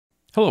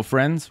Hello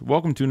friends,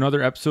 welcome to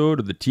another episode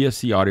of the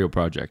TFC audio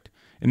project.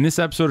 In this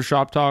episode of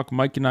Shop Talk,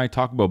 Mike and I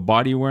talk about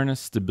body awareness,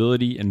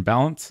 stability, and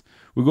balance.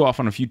 We go off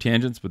on a few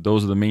tangents, but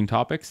those are the main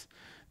topics.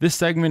 This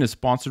segment is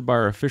sponsored by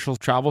our official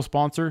travel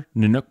sponsor,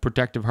 Nanook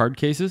Protective Hard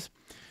Cases.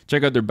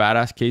 Check out their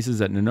badass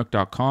cases at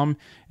nanook.com,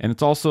 and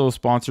it's also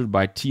sponsored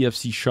by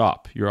TFC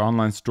Shop, your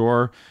online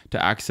store to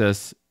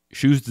access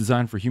shoes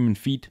designed for human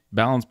feet,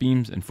 balance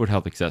beams, and foot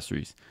health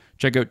accessories.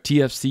 Check out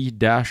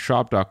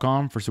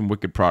tfc-shop.com for some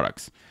wicked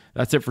products.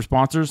 That's it for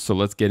sponsors, so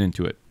let's get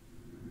into it.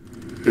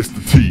 It's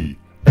the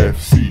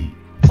TFC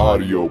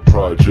audio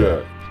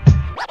project.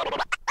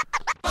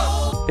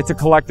 It's a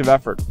collective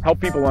effort. Help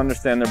people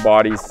understand their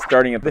bodies,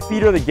 starting at the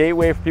feet are the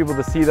gateway for people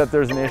to see that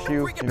there's an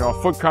issue. You know,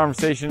 a foot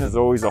conversation is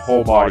always a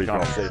whole body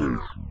conversation.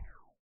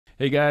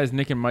 Hey guys,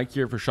 Nick and Mike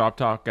here for Shop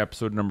Talk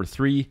episode number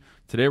 3.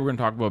 Today we're going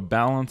to talk about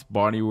balance,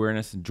 body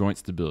awareness, and joint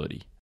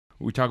stability.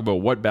 We talk about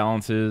what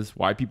balance is,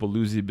 why people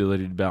lose the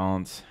ability to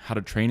balance, how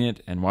to train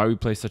it, and why we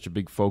place such a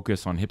big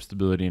focus on hip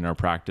stability in our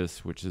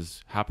practice, which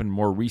has happened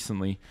more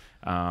recently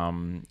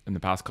in the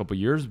past couple of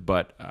years,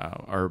 but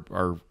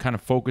our kind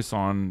of focus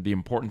on the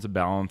importance of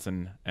balance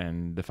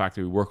and the fact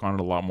that we work on it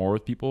a lot more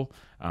with people.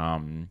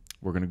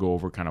 We're going to go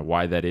over kind of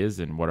why that is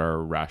and what our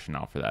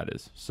rationale for that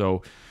is.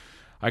 So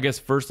I guess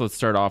first let's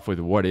start off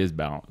with what is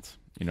balance.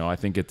 You know, I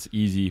think it's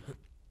easy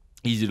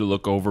to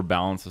look over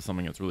balance as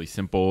something that's really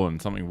simple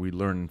and something we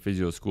learn in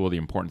physio school, the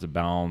importance of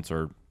balance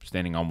or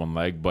standing on one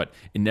leg, but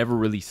it never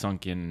really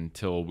sunk in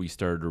until we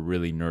started to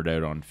really nerd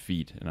out on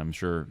feet. And I'm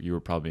sure you were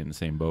probably in the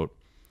same boat.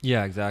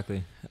 Yeah,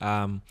 exactly.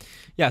 So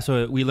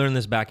we learned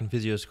this back in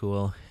physio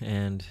school,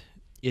 and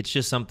it's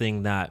just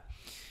something that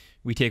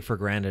we take for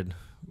granted,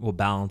 what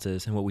balance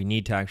is and what we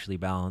need to actually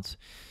balance.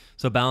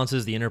 So balance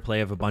is the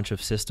interplay of a bunch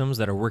of systems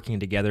that are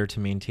working together to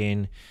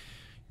maintain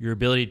your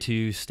ability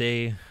to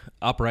stay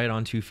upright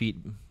on 2 feet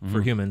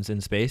for humans in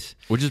space.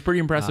 Which is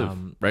pretty impressive,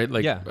 right?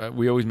 Like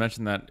we always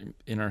mention that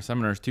in our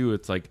seminars too.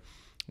 It's like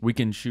we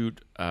can shoot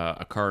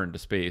a car into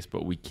space,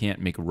 but we can't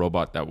make a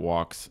robot that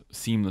walks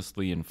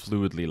seamlessly and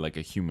fluidly like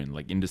a human,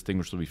 like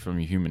indistinguishably from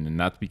a human. And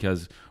that's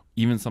because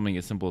even something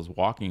as simple as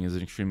walking is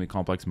an extremely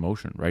complex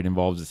motion, right? It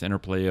involves this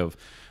interplay of,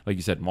 like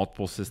you said,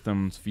 multiple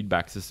systems,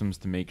 feedback systems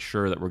to make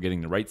sure that we're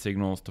getting the right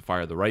signals, to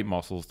fire the right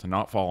muscles, to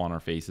not fall on our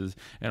faces.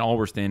 And all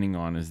we're standing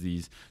on is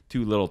these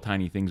 2 little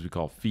tiny things we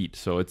call feet.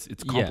 So it's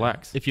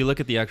complex. Yeah. If you look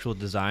at the actual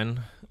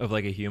design of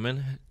like a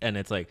human, and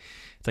it's like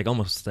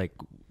almost like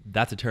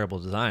that's a terrible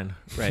design,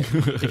 right?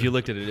 If you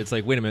looked at it, it's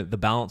like, wait a minute, the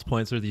balance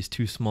points are these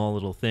 2 small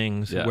little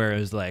things,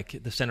 whereas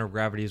like the center of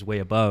gravity is way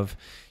above.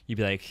 You'd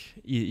be like,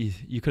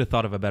 you could have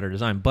thought of a better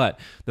design. But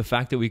the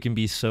fact that we can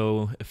be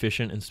so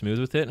efficient and smooth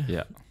with it,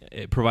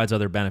 it provides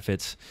other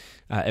benefits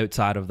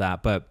outside of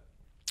that. But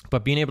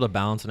being able to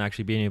balance and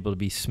actually being able to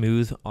be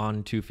smooth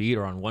on 2 feet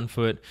or on 1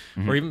 foot,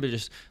 or even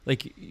just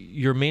like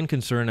your main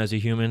concern as a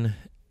human,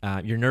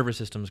 your nervous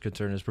system's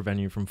concern is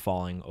preventing you from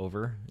falling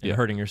over and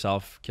hurting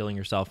yourself, killing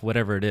yourself,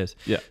 whatever it is.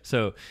 Yeah.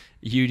 So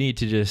you need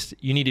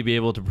to be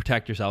able to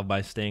protect yourself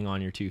by staying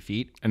on your 2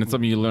 feet. And it's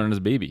something you learn as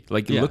a baby.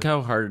 Like look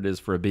how hard it is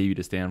for a baby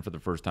to stand for the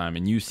first time,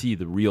 and you see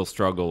the real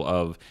struggle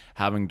of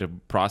having to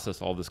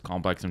process all this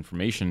complex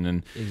information.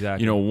 And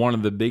you know, one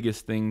of the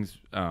biggest things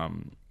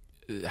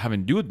having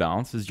to do with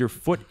balance is your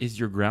foot is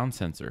your ground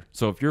sensor.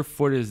 So if your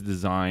foot is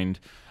designed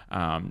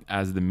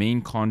as the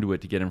main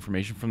conduit to get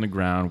information from the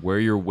ground, where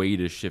your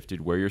weight is shifted,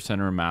 where your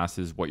center of mass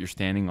is, what you're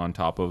standing on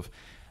top of,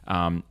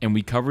 and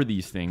we cover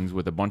these things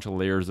with a bunch of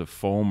layers of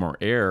foam or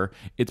air,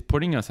 it's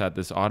putting us at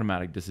this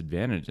automatic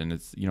disadvantage. And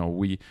it's, you know,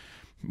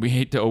 we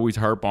hate to always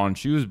harp on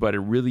shoes, but it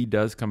really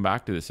does come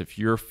back to this. If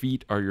your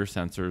feet are your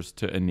sensors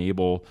to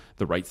enable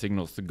the right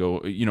signals to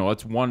go, you know,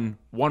 it's one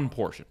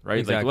portion, right?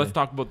 Exactly. Like let's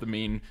talk about the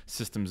main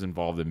systems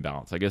involved in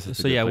balance. I guess it's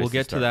so we'll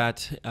get to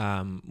that.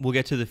 We'll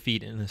get to the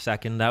feet in a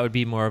second. That would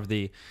be more of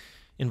the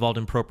involved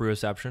in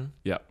proprioception.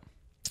 Yeah.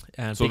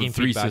 And so picking the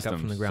 3 feet back systems. up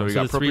from the ground.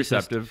 So you got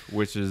proprioceptive,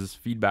 which is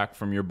feedback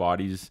from your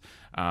bodies,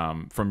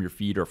 from your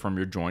feet or from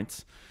your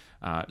joints.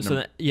 And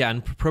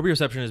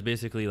proprioception is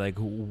basically like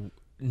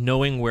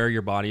knowing where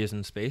your body is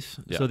in space.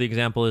 So the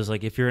example is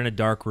like if you're in a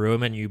dark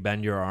room and you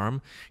bend your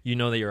arm, you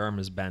know that your arm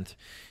is bent.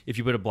 If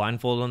you put a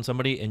blindfold on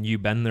somebody and you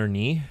bend their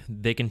knee,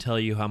 they can tell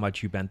you how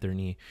much you bent their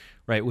knee,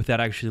 right? Without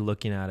actually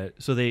looking at it.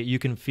 So you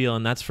can feel,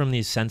 and that's from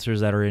these sensors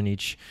that are in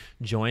each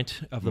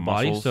joint of the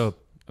body. So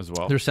as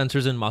well, there's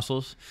sensors in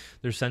muscles,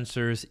 there's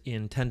sensors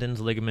in tendons,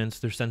 ligaments,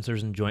 there's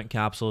sensors in joint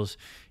capsules.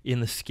 In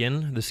the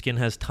skin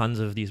has tons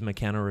of these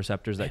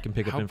mechanoreceptors that can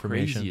pick up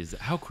information.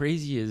 How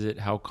crazy is it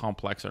how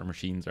complex our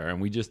machines are? And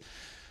we just,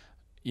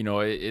 you know,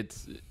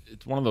 it's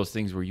one of those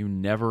things where you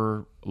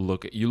never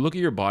look at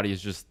your body as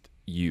just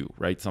you,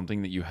 right?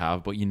 Something that you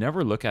have, but you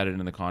never look at it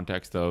in the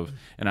context of,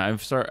 and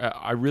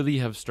I really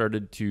have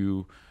started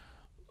to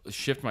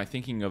shift my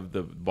thinking of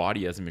the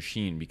body as a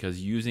machine,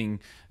 because using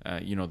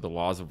the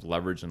laws of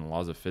leverage and the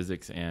laws of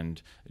physics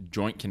and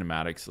joint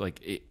kinematics,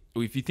 like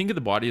if you think of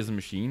the body as a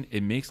machine,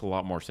 it makes a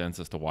lot more sense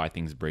as to why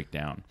things break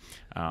down.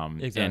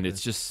 Exactly. And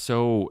it's just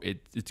so,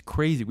 it's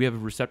crazy. We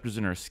have receptors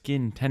in our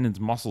skin, tendons,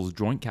 muscles,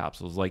 joint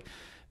capsules. Like,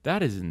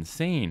 that is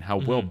insane how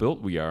well built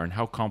we are and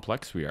how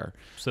complex we are.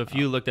 So if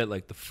you looked at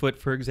like the foot,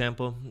 for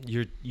example,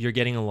 you're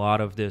getting a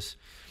lot of this,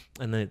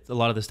 and a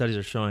lot of the studies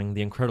are showing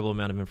the incredible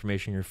amount of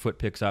information your foot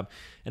picks up.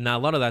 And now a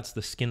lot of that's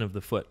the skin of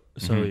the foot.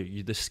 So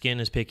the skin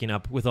is picking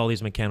up, with all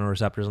these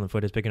mechanoreceptors on the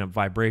foot, it's picking up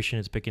vibration,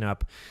 it's picking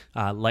up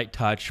light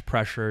touch,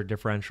 pressure,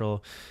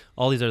 differential,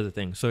 all these other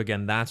things. So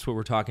again, that's what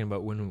we're talking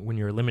about when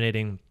you're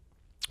eliminating,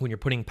 when you're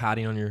putting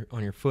padding on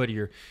your foot,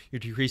 you're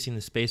decreasing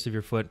the space of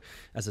your foot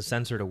as a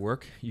sensor to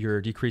work. You're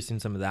decreasing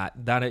some of that.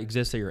 That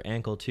exists at your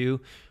ankle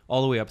too,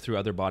 all the way up through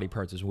other body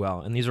parts as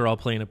well. And these are all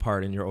playing a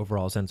part in your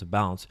overall sense of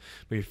balance.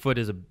 But your foot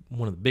is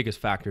one of the biggest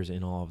factors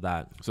in all of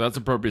that. So that's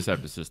a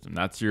proprioceptive system.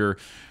 That's your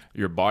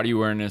body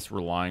awareness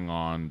relying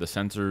on the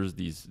sensors,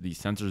 these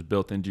sensors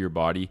built into your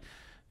body.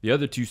 The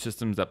other two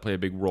systems that play a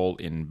big role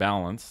in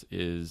balance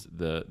is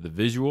the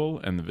visual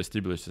and the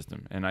vestibular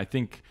system. And I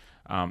think,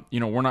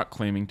 we're not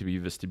claiming to be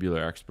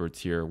vestibular experts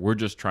here. We're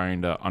just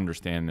trying to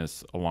understand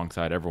this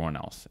alongside everyone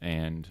else.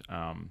 And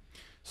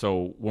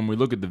so when we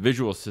look at the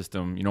visual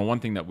system, one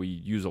thing that we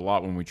use a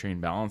lot when we train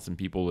balance in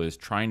people is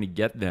trying to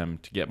get them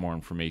to get more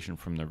information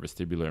from their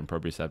vestibular and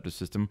proprioceptive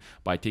system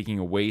by taking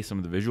away some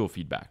of the visual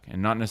feedback,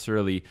 and not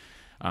necessarily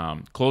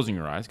closing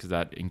your eyes, because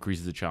that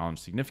increases the challenge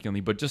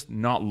significantly, but just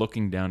not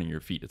looking down at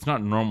your feet. It's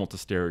not normal to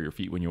stare at your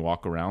feet when you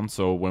walk around.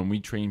 So when we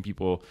train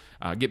people,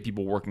 get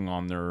people working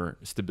on their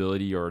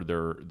stability or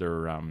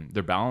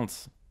their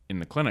balance in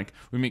the clinic,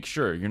 we make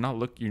sure you're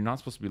not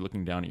supposed to be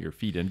looking down at your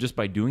feet. And just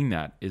by doing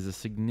that is a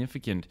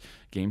significant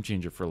game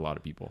changer for a lot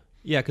of people.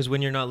 Yeah, because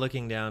when you're not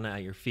looking down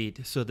at your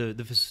feet, so the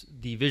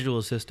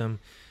visual system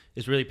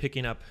is really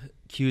picking up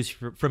cues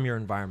from your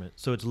environment.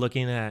 So it's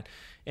looking at,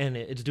 and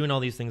it's doing all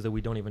these things that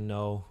we don't even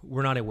know,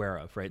 we're not aware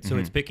of, right? So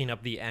it's picking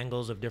up the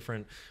angles of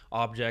different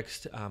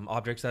objects,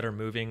 objects that are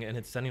moving, and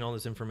it's sending all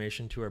this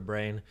information to our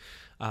brain,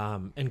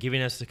 and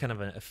giving us a kind of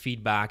a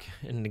feedback,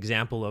 an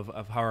example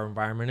of how our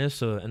environment is.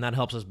 So, and that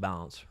helps us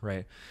balance,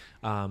 right?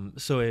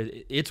 So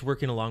it's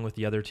working along with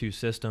the other two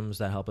systems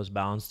that help us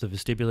balance, the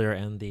vestibular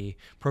and the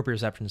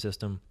proprioception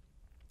system.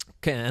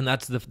 Okay, and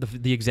that's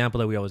the example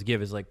that we always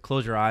give is like,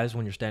 close your eyes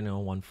when you're standing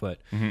on one foot.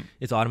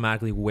 It's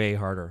automatically way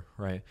harder,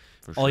 right?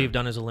 All you've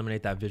done is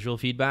eliminate that visual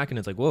feedback, and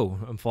it's like, whoa,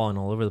 I'm falling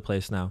all over the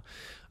place now.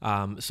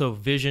 So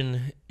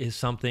vision is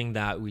something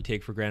that we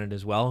take for granted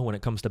as well when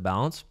it comes to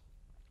balance.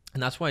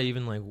 And that's why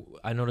even like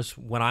I notice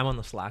when I'm on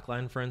the slack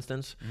line, for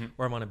instance,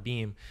 or I'm on a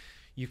beam,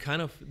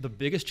 the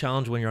biggest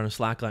challenge when you're on a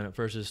slack line at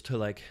first is to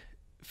like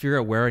figure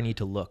out where I need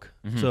to look.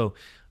 So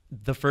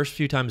the first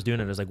few times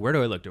doing it is like, where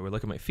do I look? Do I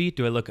look at my feet?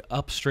 Do I look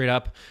up, straight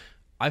up?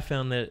 I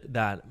found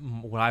that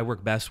when I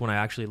work best when I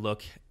actually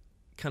look,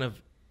 kind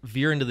of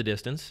veer into the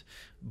distance,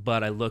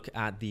 but I look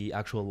at the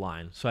actual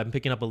line. So I'm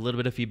picking up a little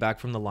bit of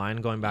feedback from the line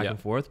going back and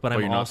forth, but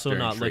I'm also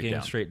not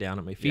looking straight down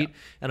at my feet.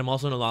 And I'm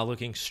also not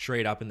looking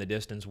straight up in the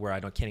distance where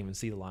I can't even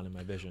see the line in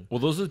my vision. Well,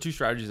 those are the two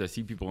strategies I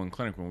see people in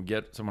clinic. When we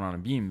get someone on a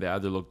beam, they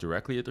either look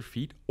directly at their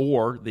feet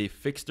or they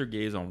fix their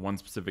gaze on one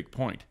specific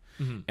point.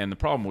 And the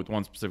problem with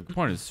one specific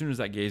point is as soon as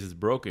that gaze is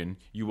broken,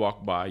 you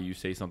walk by, you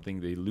say something,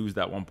 they lose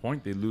that one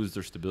point, they lose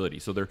their stability.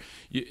 So they're,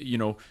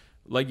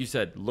 like you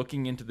said,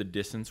 looking into the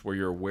distance where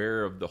you're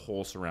aware of the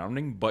whole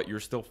surrounding, but you're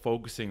still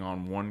focusing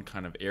on one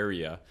kind of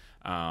area.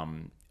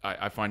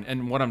 I find,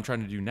 and what I'm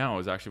trying to do now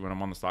is actually when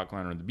I'm on the slack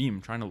line or the beam,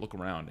 I'm trying to look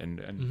around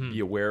and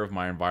be aware of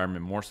my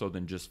environment more so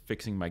than just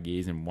fixing my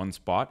gaze in one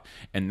spot.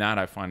 And that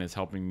I find is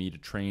helping me to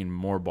train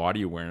more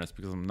body awareness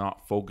because I'm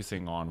not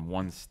focusing on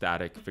one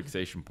static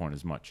fixation point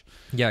as much.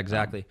 Yeah,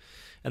 exactly.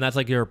 And that's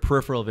like your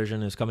peripheral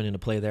vision is coming into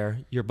play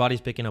there. Your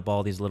body's picking up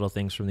all these little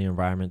things from the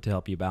environment to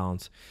help you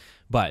balance.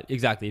 But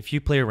exactly, if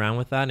you play around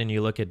with that and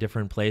you look at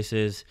different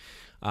places,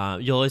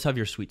 you'll always have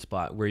your sweet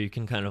spot where you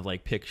can kind of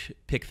like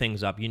pick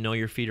things up.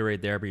 Your feet are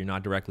right there, but you're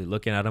not directly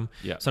looking at them.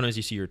 Yeah. Sometimes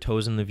you see your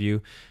toes in the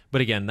view.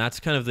 But again,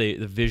 that's kind of the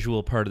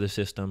visual part of the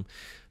system.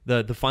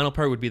 The final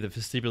part would be the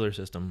vestibular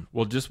system.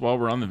 Well, just while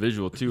we're on the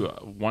visual too,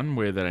 one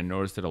way that I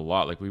noticed it a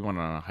lot, like we went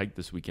on a hike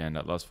this weekend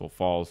at Lustful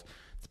Falls.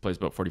 It's a place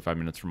about 45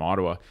 minutes from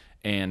Ottawa.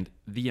 And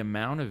the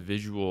amount of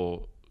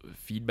visual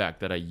feedback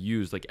that I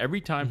use, like every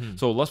time,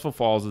 so Lustful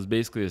Falls is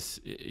basically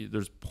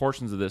there's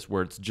portions of this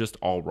where it's just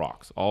all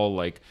rocks, all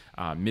like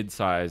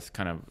mid-size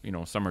kind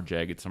of, some are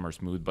jagged, some are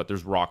smooth, but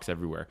there's rocks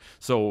everywhere.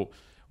 So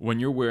when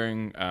you're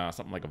wearing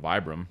something like a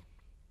Vibram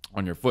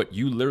on your foot,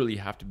 you literally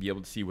have to be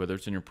able to see, whether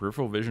it's in your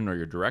peripheral vision or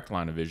your direct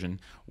line of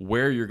vision,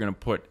 where you're going to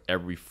put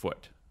every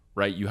foot.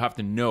 Right? You have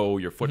to know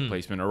your foot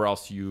placement, or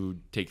else you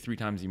take 3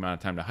 times the amount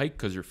of time to hike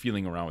because you're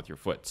feeling around with your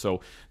foot.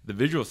 So the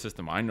visual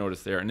system I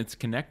noticed there, and it's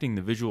connecting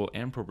the visual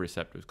and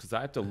proprioceptive, because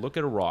I have to look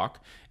at a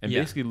rock and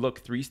basically look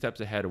 3 steps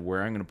ahead of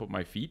where I'm going to put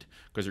my feet,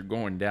 because you're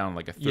going down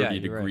like a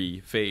 30-degree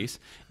face.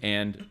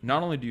 And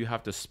not only do you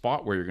have to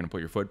spot where you're going to put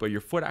your foot, but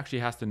your foot actually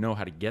has to know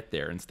how to get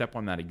there and step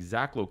on that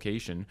exact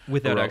location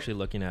without actually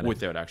looking at it.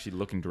 Without actually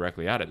looking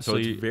directly at it. So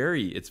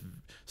it's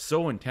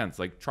so intense.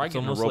 Like try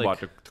getting a robot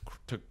to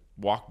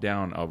walk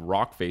down a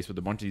rock face with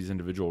a bunch of these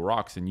individual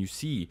rocks, and you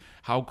see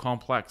how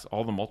complex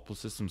all the multiple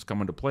systems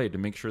come into play to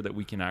make sure that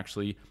we can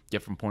actually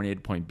get from point A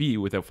to point B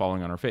without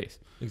falling on our face.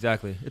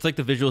 Exactly. It's like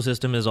the visual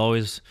system is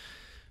always,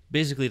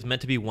 basically it's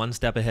meant to be one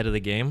step ahead of the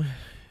game,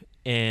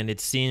 and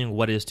it's seeing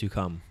what is to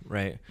come,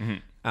 right?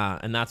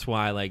 And that's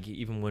why, like,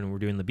 even when we're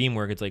doing the beam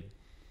work, it's like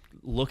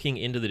looking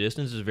into the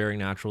distance is very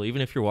natural.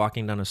 Even if you're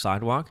walking down a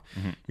sidewalk,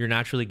 you're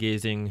naturally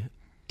gazing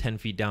 10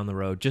 feet down the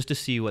road just to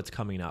see what's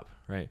coming up,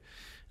 right?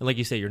 And like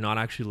you say, you're not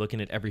actually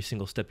looking at every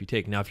single step you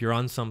take. Now, if you're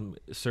on some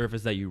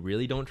surface that you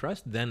really don't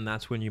trust, then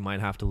that's when you might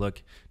have to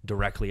look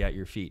directly at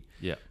your feet.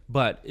 Yeah.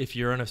 But if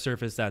you're on a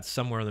surface that's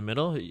somewhere in the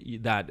middle,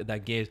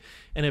 that gaze,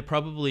 and it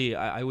probably,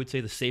 I would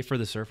say the safer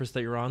the surface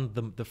that you're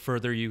on, the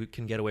further you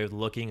can get away with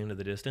looking into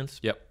the distance.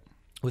 Yep.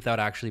 Without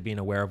actually being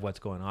aware of what's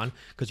going on,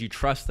 because you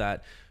trust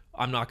that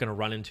I'm not going to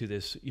run into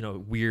this,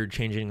 weird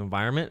changing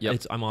environment.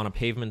 Yep. I'm on a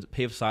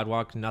paved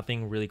sidewalk.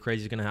 Nothing really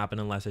crazy is going to happen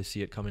unless I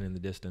see it coming in the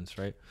distance,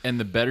 right? And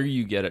the better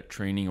you get at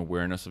training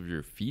awareness of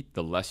your feet,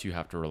 the less you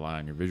have to rely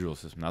on your visual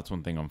system. That's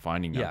one thing I'm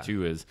finding now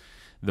too, is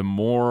the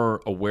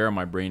more aware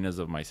my brain is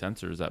of my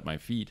sensors at my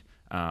feet,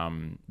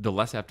 the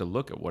less I have to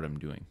look at what I'm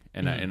doing.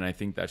 And I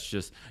think that's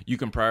just, you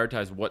can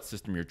prioritize what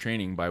system you're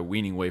training by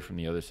weaning away from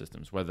the other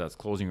systems, whether that's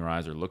closing your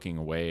eyes or looking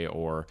away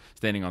or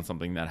standing on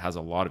something that has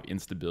a lot of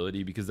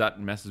instability, because that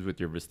messes with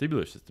your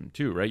vestibular system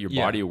too, right? Your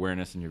body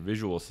awareness and your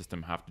visual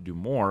system have to do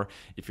more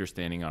if you're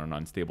standing on an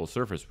unstable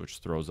surface, which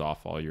throws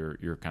off all your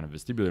kind of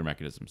vestibular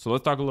mechanisms. So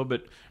let's talk a little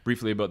bit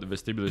briefly about the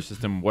vestibular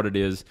system, what it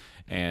is,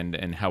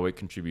 and how it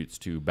contributes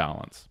to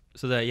balance.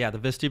 So the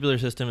vestibular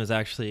system is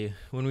actually,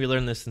 when we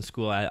learned this in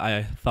school,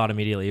 I thought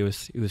immediately it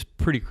was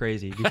pretty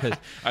crazy, because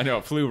I know,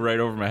 it flew right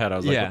over my head. I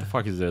was like, what the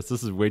fuck is this?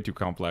 This is way too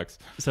complex.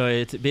 So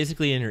it's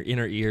basically in your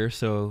inner ear.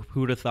 So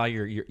who would have thought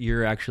your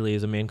ear actually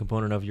is a main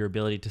component of your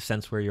ability to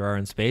sense where you are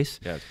in space?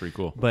 Yeah, it's pretty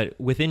cool. But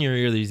within your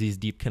ear, there's these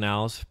deep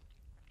canals.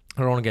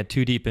 I don't want to get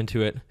too deep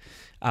into it.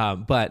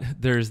 But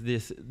there's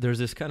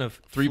this kind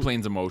of three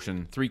planes of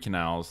motion, three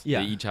canals.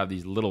 Yeah. They each have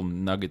these little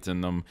nuggets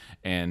in them,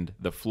 and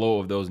the flow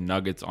of those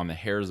nuggets on the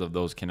hairs of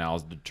those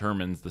canals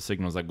determines the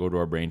signals that go to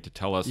our brain to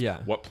tell us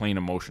what plane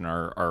of motion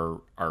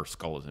our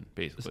skull is in,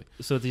 basically.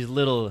 So these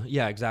little,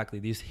 exactly,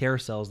 these hair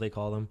cells, they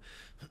call them.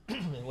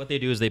 And what they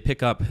do is they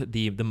pick up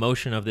the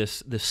motion of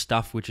this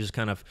stuff, which is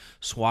kind of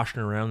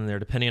swashing around in there,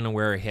 depending on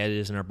where our head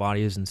is and our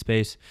body is in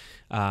space.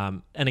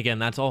 And again,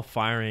 that's all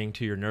firing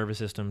to your nervous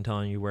system,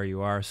 telling you where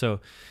you are.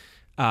 So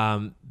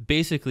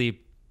basically,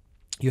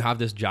 you have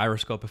this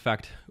gyroscope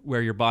effect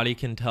where your body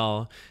can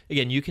tell.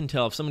 Again, you can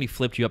tell if somebody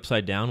flipped you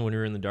upside down when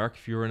you're in the dark.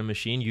 If you were in a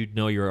machine, you'd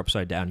know you're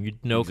upside down.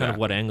 You'd know kind of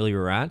what angle you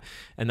were at.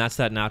 And that's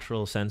that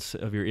natural sense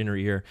of your inner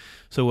ear.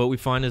 So what we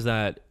find is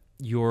that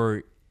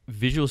your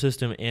visual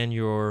system and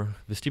your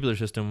vestibular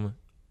system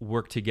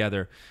work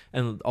together,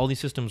 and all these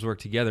systems work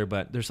together,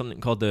 but there's something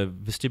called the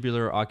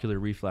vestibular ocular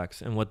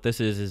reflex. And what this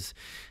is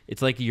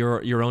it's like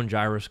your own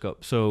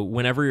gyroscope. So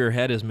whenever your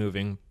head is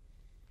moving,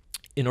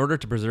 in order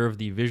to preserve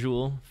the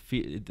visual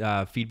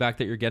feedback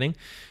that you're getting,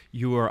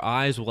 your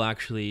eyes will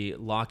actually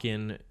lock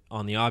in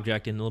on the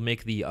object, and they'll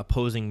make the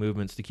opposing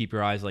movements to keep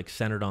your eyes like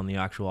centered on the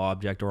actual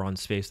object or on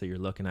space that you're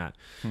looking at.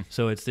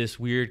 So it's this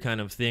weird kind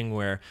of thing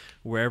where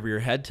wherever your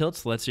head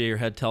tilts, let's say your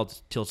head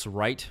tilts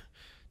right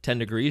 10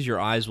 degrees, your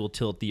eyes will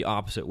tilt the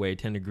opposite way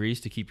 10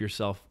 degrees to keep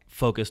yourself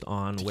focused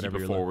on whatever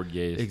you're forward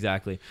gaze.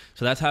 Exactly.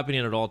 So that's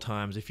happening at all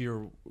times. If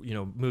you're,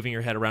 moving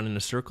your head around in a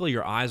circle,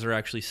 your eyes are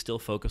actually still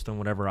focused on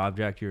whatever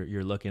object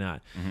you're looking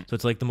at. So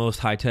it's like the most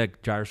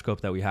high-tech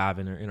gyroscope that we have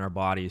in our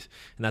bodies.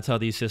 And that's how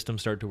these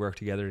systems start to work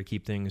together to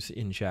keep things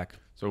in check.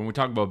 So when we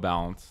talk about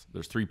balance,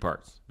 there's three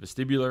parts: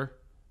 vestibular,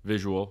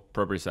 visual,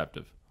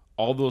 proprioceptive.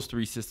 All those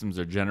three systems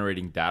are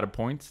generating data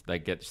points that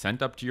get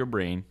sent up to your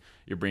brain.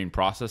 Your brain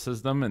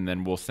processes them, and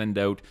then will send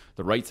out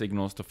the right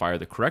signals to fire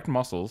the correct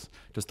muscles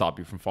to stop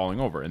you from falling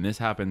over. And this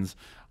happens,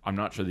 I'm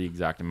not sure the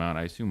exact amount,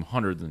 I assume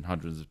hundreds and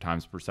hundreds of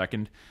times per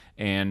second.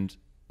 And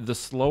the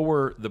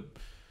slower, the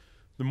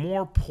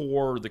more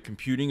poor the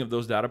computing of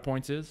those data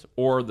points is,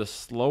 or the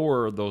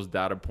slower those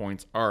data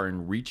points are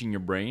in reaching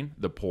your brain,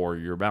 the poorer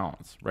your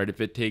balance, right? If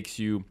it takes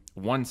you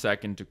 1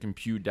 second to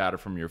compute data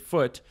from your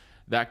foot,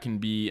 that can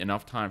be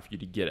enough time for you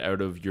to get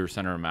out of your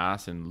center of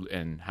mass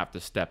and have to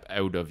step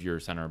out of your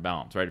center of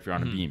balance, right? If you're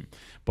on a beam.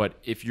 But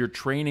if you're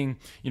training,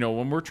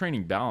 when we're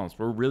training balance,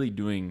 we're really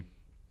doing,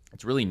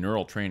 it's really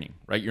neural training,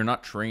 right? You're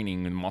not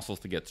training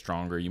muscles to get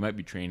stronger. You might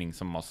be training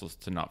some muscles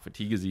to not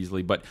fatigue as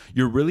easily, but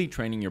you're really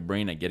training your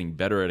brain at getting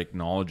better at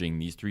acknowledging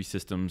these three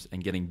systems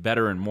and getting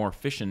better and more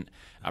efficient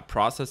at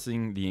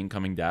processing the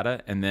incoming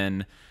data, and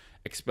then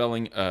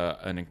expelling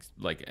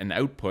an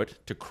output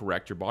to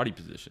correct your body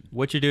position.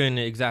 What you're doing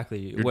exactly,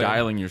 you're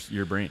dialing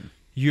your brain.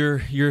 You're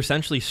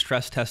essentially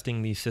stress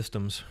testing these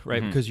systems,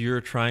 right? Because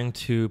you're trying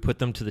to put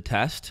them to the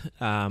test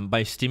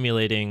by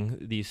stimulating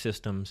these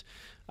systems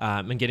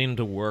and getting them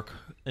to work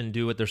and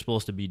do what they're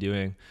supposed to be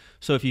doing.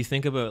 So if you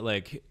think about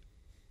like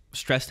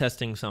stress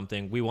testing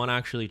something, we want to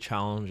actually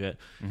challenge it,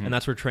 and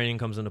that's where training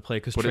comes into play,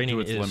 because training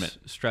is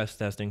stress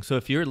testing. So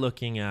if you're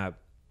looking at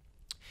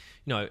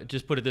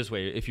just put it this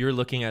way. If you're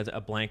looking at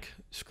a blank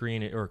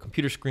screen or a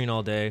computer screen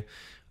all day,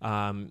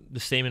 the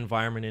same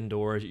environment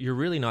indoors, you're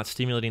really not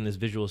stimulating this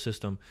visual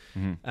system.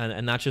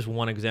 And that's just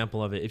one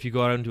example of it. If you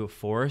go out into a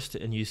forest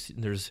and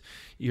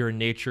you're in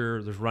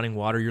nature, there's running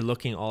water, you're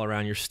looking all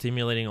around, you're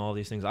stimulating all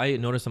these things. I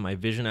notice that my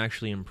vision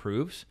actually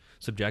improves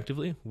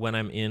subjectively when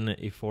I'm in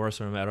a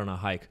forest or I'm out on a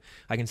hike.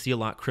 I can see a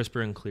lot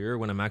crisper and clearer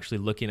when I'm actually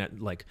looking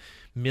at like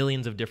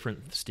millions of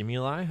different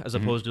stimuli as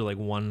opposed to like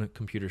one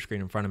computer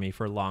screen in front of me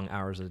for long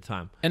hours at a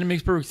time. And it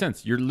makes perfect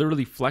sense. You're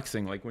literally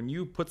flexing. Like when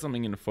you put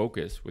something into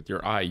focus with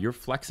your eye, you're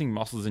flexing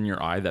muscles in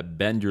your eye that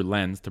bend your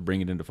lens to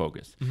bring it into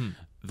focus.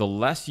 The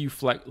less you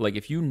flex, like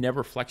if you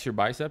never flex your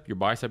bicep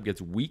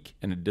gets weak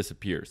and it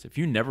disappears. If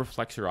you never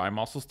flex your eye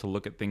muscles to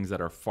look at things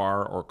that are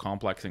far or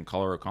complex in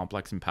color or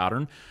complex in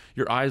pattern,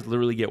 your eyes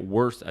literally get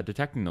worse at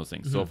detecting those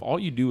things. So if all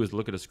you do is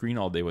look at a screen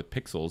all day with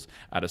pixels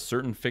at a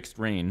certain fixed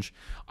range,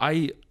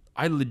 I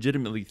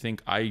legitimately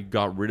think I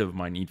got rid of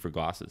my need for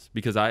glasses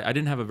because I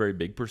didn't have a very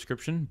big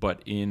prescription,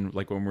 but when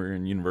we were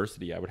in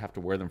university, I would have to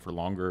wear them for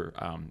longer,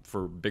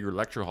 for bigger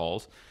lecture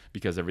halls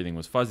because everything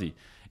was fuzzy.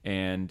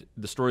 And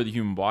the story of the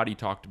human body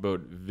talked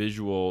about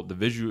the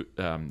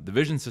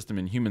vision system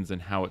in humans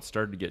and how it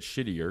started to get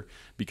shittier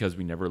because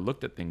we never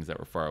looked at things that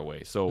were far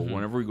away. So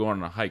whenever we go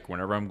on a hike,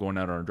 whenever I'm going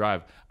out on a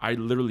drive, I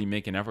literally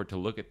make an effort to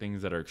look at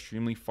things that are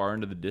extremely far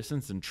into the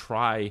distance and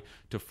try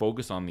to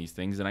focus on these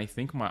things. And I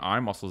think my eye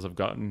muscles have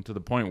gotten to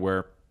the point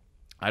where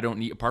I don't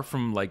need, apart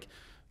from like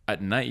at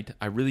night,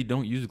 I really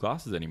don't use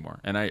glasses anymore.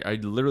 And I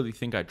literally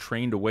think I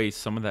trained away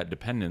some of that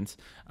dependence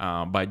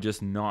by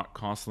just not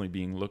constantly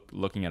being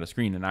looking at a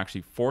screen and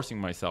actually forcing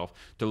myself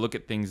to look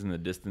at things in the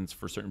distance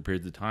for certain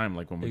periods of time,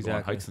 like when we go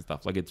on hikes and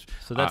stuff. Like it's,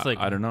 so that's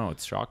I don't know,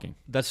 it's shocking.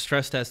 That's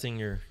stress testing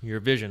your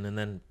vision, and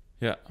then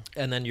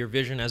and then your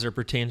vision as it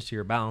pertains to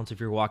your balance. If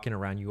you're walking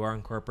around, you are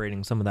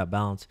incorporating some of that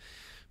balance.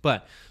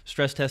 But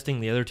stress testing,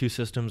 the other two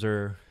systems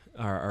are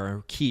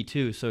key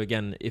too. So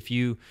again, if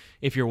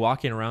you're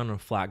walking around on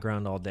flat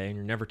ground all day and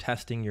you're never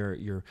testing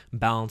your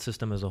balance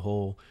system as a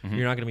whole,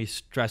 you're not going to be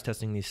stress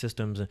testing these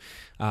systems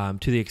to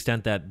the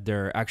extent that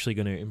they're actually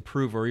going to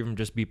improve or even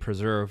just be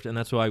preserved. And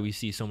that's why we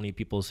see so many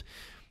people's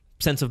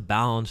sense of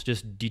balance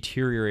just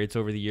deteriorates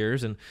over the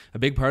years. And a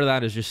big part of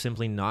that is just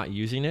simply not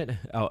using it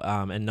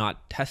and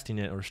not testing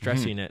it or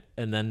stressing it,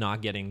 and then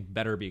not getting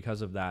better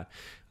because of that.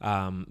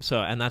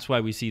 And that's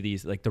why we see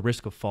these, like the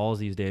risk of falls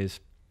these days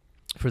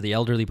for the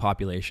elderly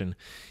population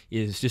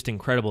is just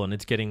incredible, and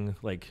it's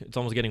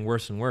almost getting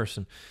worse and worse.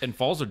 And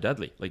falls are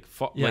deadly. Like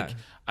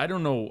I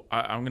don't know,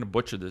 I'm going to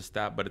butcher this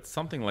stat, but it's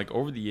something like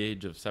over the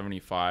age of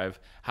 75,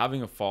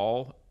 having a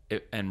fall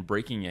and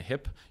breaking a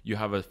hip, you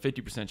have a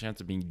 50% chance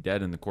of being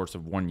dead in the course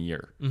of 1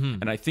 year.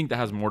 And I think that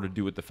has more to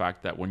do with the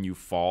fact that when you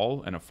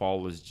fall, and a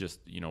fall is just,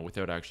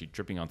 without actually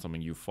tripping on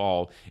something, you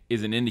fall,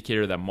 is an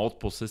indicator that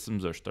multiple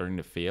systems are starting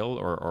to fail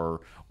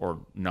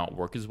or not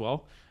work as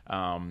well.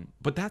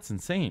 But that's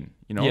insane.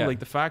 Like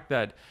the fact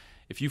that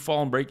if you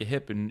fall and break a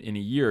hip in a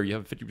year, you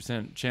have a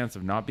 50% chance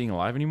of not being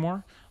alive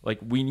anymore. Like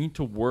we need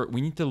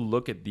to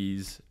look at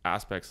these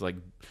aspects like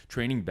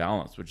training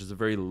balance, which is a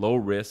very low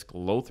risk,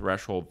 low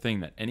threshold thing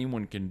that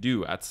anyone can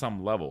do at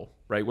some level,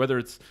 right? Whether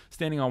it's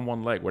standing on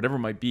one leg, whatever it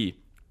might be.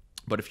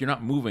 But if you're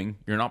not moving,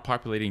 you're not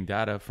populating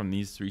data from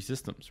these three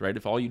systems, right?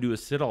 If all you do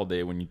is sit all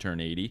day when you turn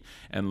 80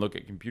 and look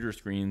at computer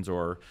screens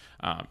or,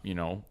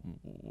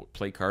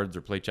 play cards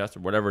or play chess or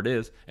whatever it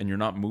is, and you're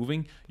not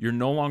moving, you're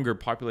no longer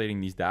populating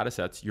these data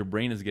sets. Your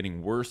brain is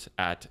getting worse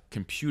at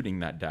computing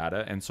that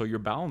data. And so your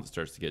balance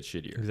starts to get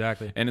shittier.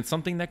 Exactly. And it's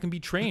something that can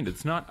be trained.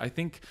 It's not, I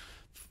think...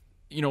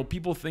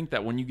 people think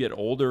that when you get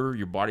older,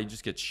 your body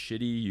just gets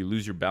shitty, you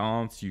lose your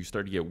balance, you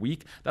start to get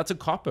weak. That's a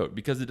cop-out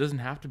because it doesn't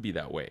have to be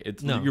that way.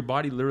 Your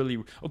body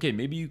literally, okay,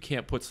 maybe you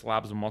can't put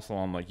slabs of muscle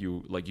on like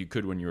you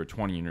could when you were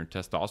 20 and your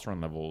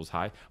testosterone level was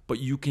high,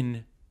 but you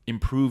can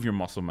improve your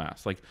muscle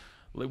mass. Like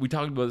we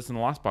talked about this in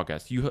the last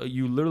podcast.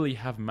 You literally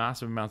have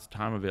massive amounts of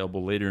time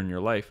available later in your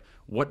life.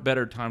 What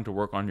better time to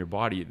work on your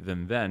body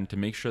than then to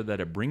make sure that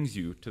it brings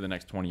you to the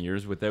next 20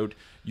 years without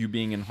you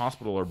being in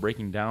hospital or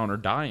breaking down or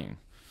dying?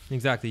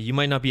 Exactly. You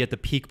might not be at the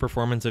peak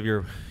performance of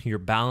your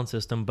balance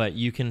system, but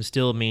you can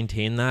still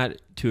maintain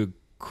that to a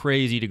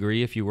crazy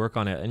degree if you work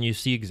on it. And you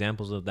see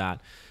examples of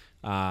that.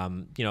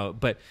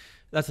 But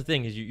that's the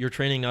thing is you're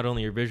training not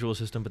only your visual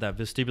system, but that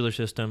vestibular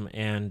system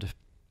and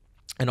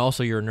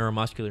also your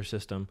neuromuscular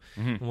system.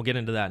 And we'll get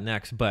into that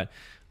next, but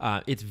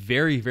it's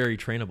very, very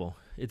trainable.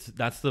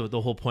 That's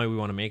the whole point we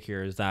want to make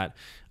here is that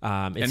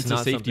it's a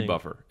safety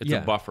buffer. It's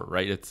a buffer,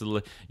 right?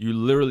 You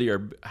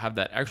literally have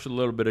that extra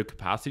little bit of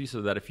capacity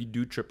so that if you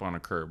do trip on a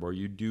curb or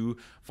you do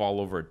fall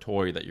over a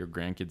toy that your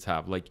grandkids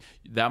have, like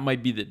that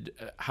might be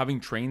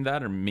having trained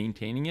that or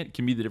maintaining it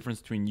can be the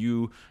difference between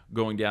you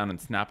going down and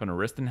snapping a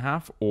wrist in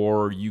half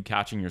or you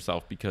catching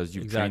yourself because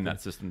you've trained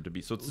that system to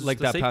be. So it's like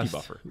that safety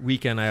buffer.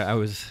 Weekend,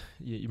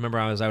 you remember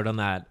I was out on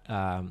that.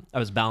 I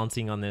was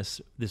balancing on this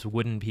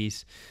wooden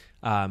piece.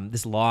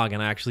 This log,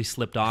 and I actually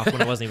slipped off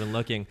when I wasn't even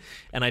looking,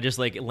 and I just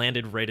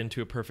landed right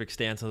into a perfect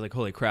stance. I was like,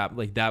 holy crap,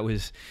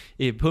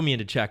 it put me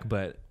into check,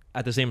 but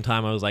at the same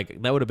time, I was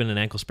like, that would have been an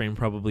ankle sprain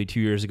probably 2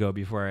 years ago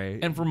before I.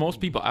 And for most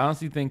people, I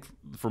honestly think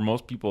for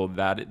most people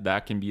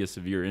that can be a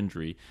severe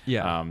injury.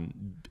 Yeah.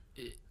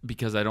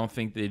 Because I don't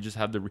think they just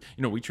have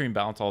we train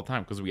balance all the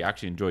time because we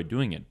actually enjoy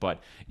doing it, but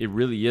it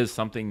really is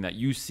something that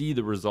you see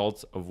the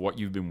results of what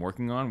you've been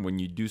working on. When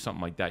you do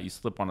something like that, you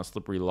slip on a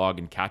slippery log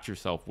and catch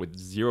yourself with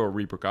zero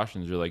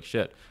repercussions. You're like,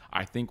 shit,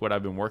 I think what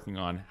I've been working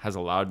on has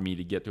allowed me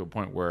to get to a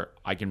point where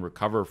I can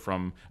recover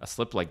from a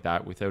slip like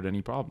that without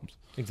any problems.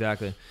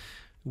 Exactly.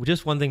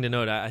 Just one thing to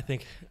note, I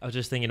think I was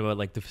just thinking about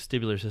like the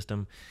vestibular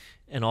system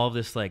and all of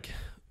this like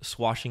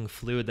swashing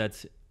fluid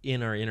that's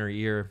in our inner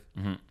ear.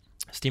 Mm-hmm.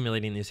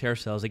 Stimulating these hair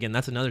cells. Again,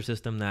 that's another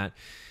system that,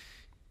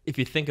 if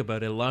you think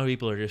about it, a lot of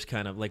people are just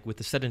kind of like, with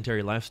the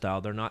sedentary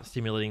lifestyle, they're not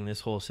stimulating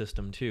this whole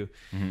system too.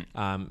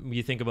 Mm-hmm.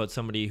 You think about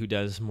somebody who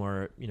does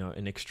more,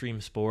 an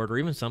extreme sport, or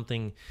even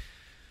something.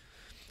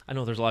 I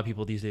know there's a lot of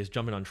people these days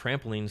jumping on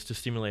trampolines to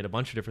stimulate a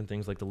bunch of different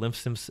things like the lymph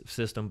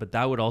system, but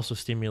that would also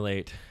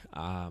stimulate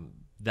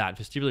that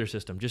vestibular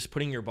system, just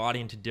putting your body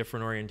into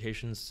different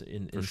orientations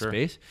in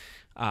space.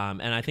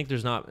 And I think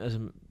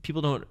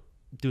people don't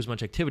do as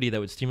much activity that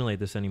would stimulate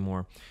this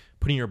anymore.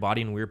 Putting your body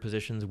in weird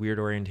positions, weird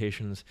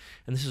orientations.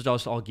 And this is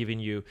also all giving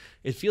you,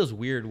 it feels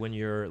weird when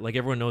you're, like,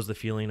 everyone knows the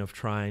feeling of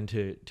trying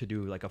to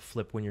do like a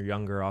flip when you're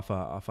younger off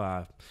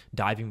a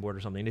diving board or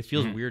something. It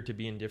feels weird to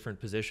be in different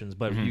positions,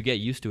 but you get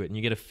used to it and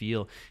you get a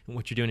feel. And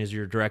what you're doing is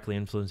you're directly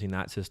influencing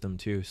that system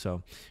too.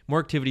 So more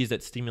activities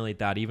that stimulate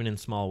that, even in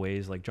small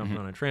ways, like jumping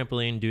on a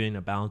trampoline, doing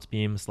a balance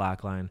beam,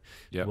 slackline,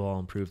 will all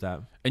improve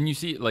that. And you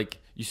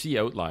see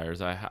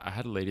outliers. I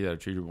had a lady that I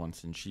treated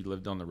once, and she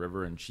lived on the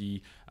river, and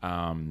she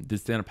did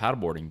stand-up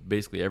paddleboarding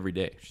basically every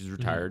day. She's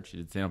retired. She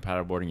did stand-up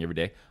paddleboarding every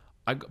day.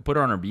 I put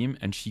her on her beam,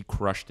 and she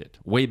crushed it.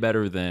 Way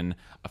better than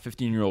a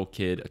 15-year-old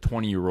kid, a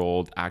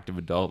 20-year-old active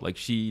adult. Like,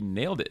 she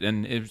nailed it.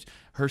 And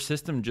her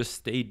system just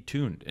stayed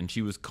tuned, and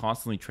she was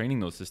constantly training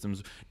those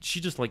systems. She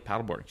just liked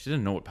paddleboarding. She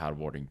didn't know what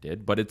paddleboarding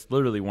did, but it's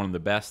literally one of the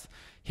best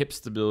hip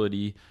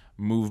stability,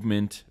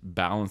 movement,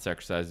 balance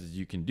exercises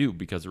you can do,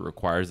 because it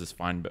requires this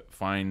fine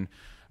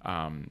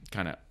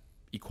kind of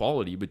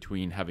equality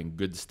between having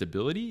good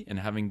stability and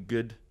having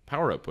good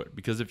power output.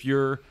 Because if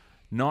you're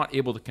not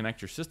able to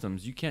connect your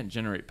systems, you can't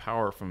generate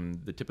power from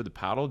the tip of the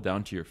paddle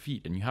down to your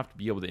feet, and you have to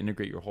be able to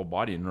integrate your whole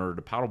body in order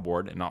to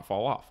paddleboard and not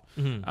fall off.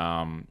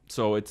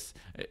 So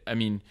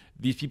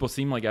these people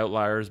seem like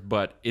outliers,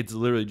 but it's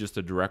literally just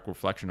a direct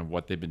reflection of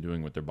what they've been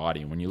doing with their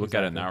body. And when you look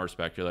at it in that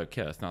respect, you're like,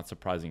 okay, that's not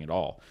surprising at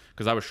all.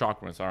 Because I was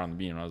shocked when I saw her on the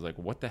beam, and I was like,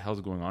 what the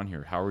hell's going on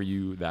here? How are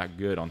you that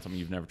good on something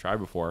you've never tried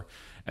before?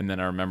 And then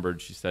I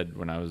remembered she said,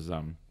 when I was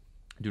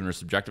doing her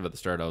subjective at the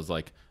start, I was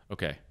like,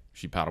 okay,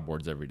 she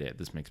paddleboards every day.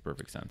 This makes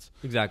perfect sense.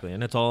 Exactly.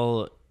 And it's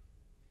all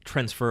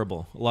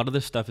transferable. A lot of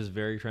this stuff is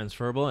very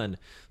transferable, and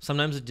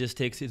sometimes it just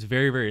takes, it's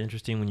very, very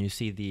interesting when you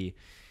see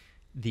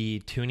the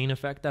tuning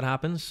effect that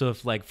happens. So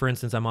if, like, for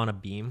instance, I'm on a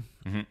beam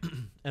and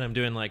I'm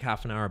doing like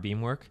half an hour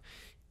beam work,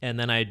 and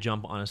then I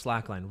jump on a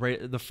slack line,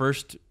 right? The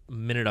first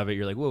minute of it,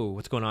 you're like, whoa,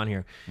 what's going on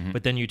here?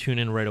 But then you tune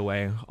in right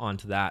away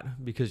onto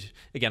that, because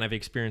again, I've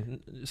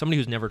experienced, somebody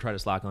who's never tried a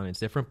slack line, it's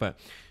different, but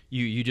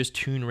you just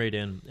tune right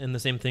in. And the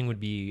same thing would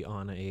be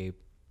on a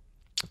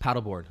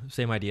paddleboard,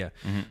 same idea.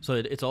 So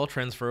it's all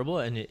transferable,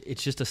 and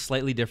it's just a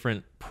slightly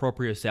different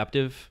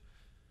proprioceptive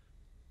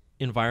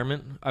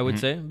environment, I would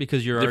say,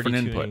 because you're different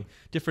already input. tuning,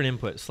 different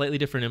input, slightly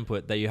different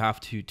input that you have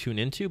to tune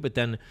into. But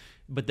then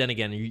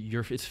again,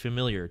 it's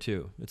familiar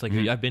too. It's like,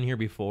 I've been here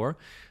before,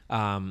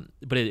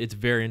 but it's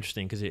very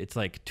interesting because it's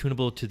like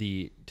tunable to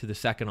the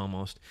second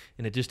almost,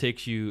 and it just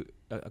takes you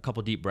a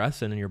couple deep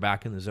breaths, and then you're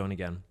back in the zone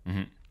again.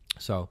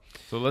 So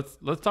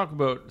let's talk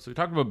about. So we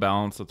talked about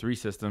balance, so 3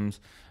 systems.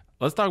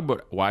 Let's talk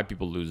about why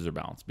people lose their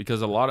balance,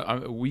 because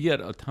we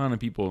get a ton of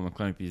people in the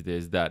clinic these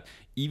days that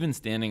even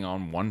standing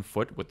on one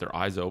foot with their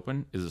eyes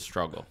open is a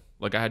struggle.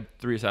 Like, I had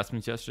 3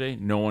 assessments yesterday.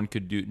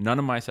 None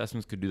of my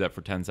assessments could do that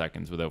for 10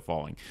 seconds without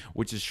falling,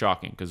 which is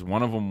shocking, because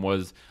one of them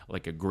was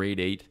like a grade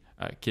 8,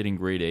 kid in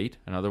grade 8.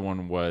 Another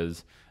one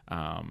was,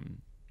 I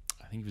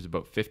think he was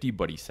about 50,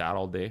 but he sat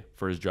all day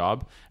for his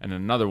job. And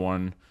another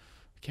one,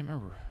 I can't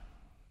remember.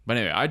 But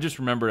anyway, I just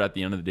remember at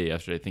the end of the day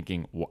yesterday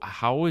thinking,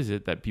 how is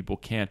it that people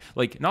can't,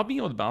 like, not being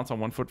able to balance on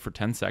one foot for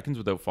 10 seconds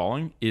without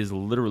falling is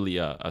literally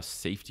a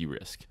safety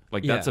risk.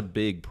 Like, that's a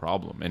big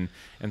problem.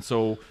 And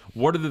so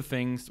what are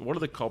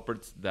the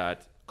culprits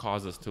that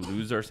cause us to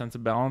lose our sense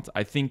of balance?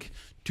 I think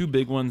 2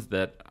 big ones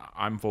that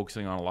I'm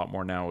focusing on a lot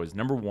more now is,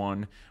 number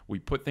 1, we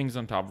put things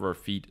on top of our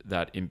feet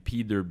that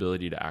impede their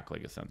ability to act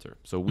like a sensor.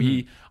 So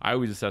I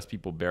always assess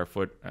people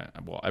barefoot.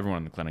 Everyone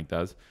in the clinic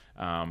does.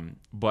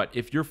 But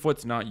if your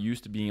foot's not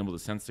used to being able to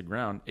sense the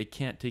ground, it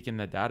can't take in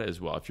that data as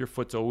well. If your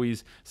foot's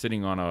always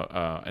sitting on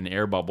an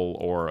air bubble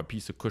or a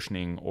piece of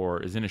cushioning,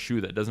 or is in a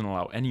shoe that doesn't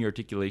allow any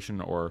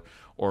articulation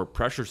or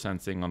pressure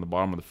sensing on the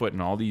bottom of the foot,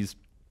 and all these,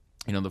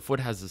 the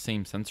foot has the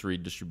same sensory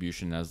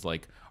distribution as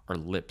like our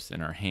lips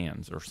and our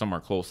hands, or somewhere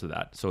close to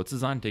that. So it's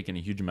designed to take in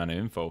a huge amount of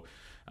info.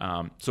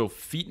 So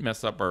feet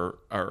mess up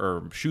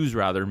our shoes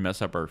rather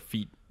mess up our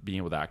feet being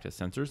able to act as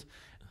sensors.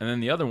 And then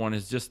the other one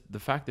is just the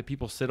fact that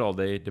people sit all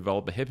day,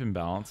 develop a hip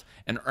imbalance,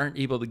 and aren't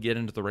able to get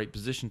into the right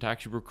position to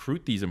actually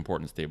recruit these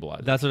important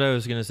stabilizers. That's what I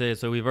was going to say.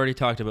 So we've already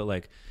talked about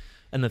like,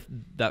 and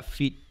the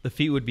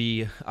feet would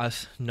be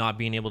us not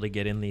being able to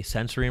get in the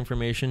sensory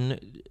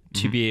information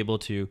to be able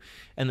to,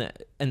 and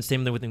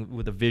same thing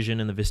with the vision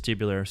and the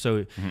vestibular.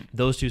 So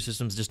those two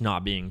systems just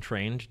not being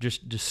trained,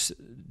 just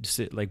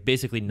like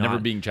basically not never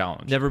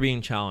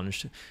being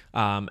challenged.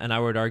 And I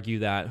would argue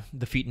that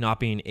the feet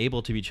not being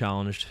able to be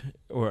challenged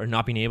or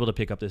not being able to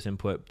pick up this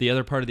input. The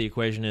other part of the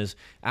equation is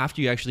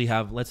after you actually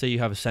have, let's say you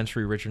have a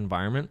sensory rich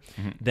environment,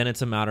 then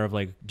it's a matter of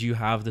like, do you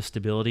have the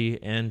stability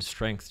and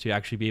strength to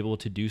actually be able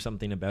to do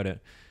something about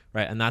it?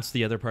 Right. And that's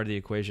the other part of the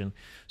equation.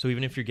 So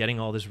even if you're getting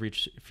all this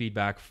rich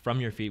feedback from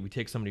your feet, we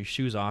take somebody's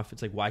shoes off.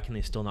 It's like, why can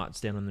they still not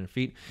stand on their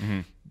feet?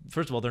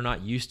 First of all, they're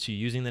not used to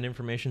using that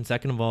information.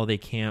 Second of all, they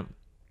can't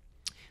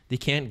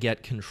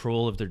get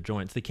control of their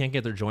joints. They can't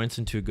get their joints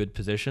into a good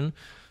position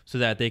so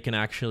that they can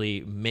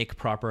actually make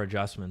proper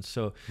adjustments.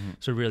 So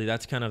really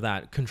that's kind of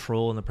that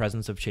control in the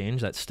presence of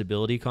change, that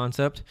stability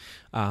concept.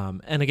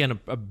 And again,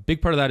 a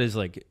big part of that is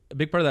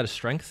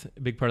strength. A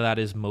big part of that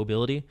is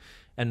mobility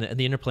and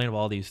the interplay of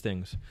all these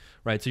things,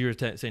 right? So you're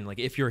saying like,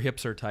 if your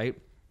hips are tight,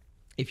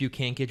 if you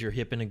can't get your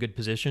hip in a good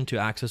position to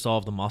access all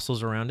of the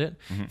muscles around it,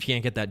 if you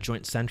can't get that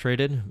joint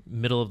centrated,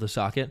 middle of the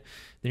socket,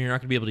 then you're not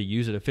going to be able to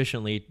use it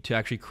efficiently to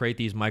actually create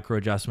these micro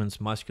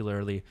adjustments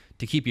muscularly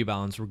to keep you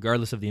balanced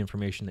regardless of the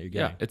information that you're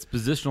getting. Yeah, it's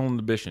positional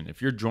inhibition.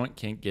 If your joint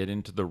can't get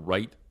into the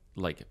right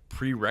like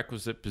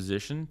prerequisite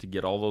position to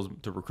get all those,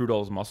 to recruit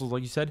all those muscles,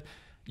 like you said,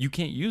 you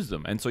can't use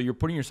them. And so you're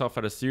putting yourself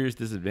at a serious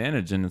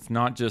disadvantage. And it's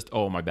not just,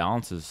 oh, my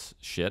balance is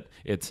shit.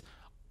 It's,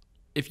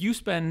 if you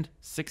spend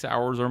 6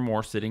 hours or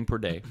more sitting per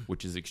day,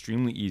 which is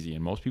extremely easy,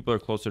 and most people are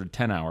closer to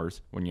 10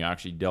 hours when you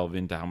actually delve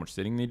into how much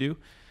sitting they do,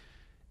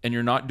 and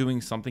you're not doing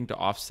something to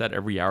offset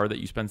every hour that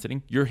you spend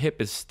sitting, your hip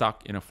is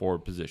stuck in a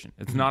forward position.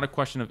 It's not a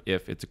question of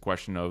if, it's a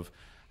question of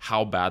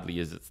how badly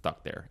is it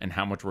stuck there and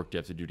how much work do you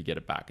have to do to get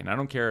it back. And I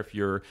don't care if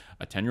you're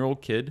a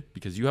 10-year-old kid,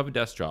 because you have a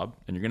desk job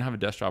and you're going to have a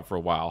desk job for a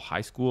while.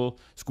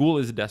 School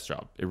is a desk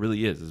job. It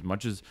really is. As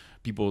much as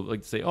people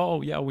like to say,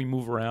 oh yeah, we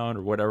move around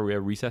or whatever, we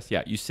have recess.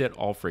 Yeah, you sit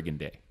all friggin'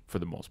 day for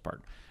the most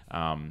part.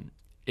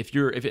 If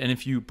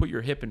you put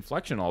your hip in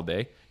flexion all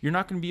day, you're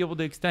not going to be able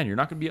to extend.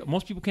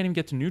 Most people can't even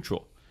get to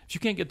neutral. If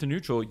you can't get to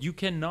neutral, you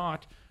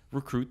cannot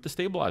recruit the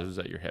stabilizers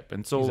at your hip.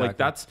 And so like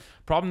that's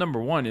problem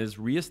number one, is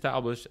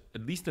reestablish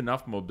at least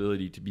enough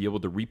mobility to be able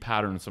to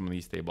repattern some of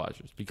these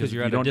stabilizers, because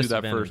you're if you don't do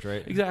that first,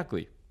 right?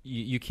 Exactly.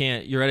 You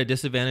can't, you're at a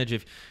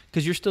disadvantage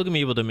because you're still gonna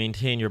be able to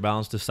maintain your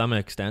balance to some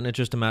extent. It's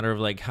just a matter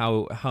of like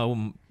how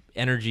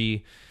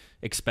energy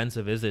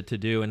expensive is it to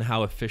do and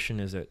how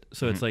efficient is it.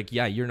 So it's like,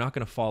 yeah, you're not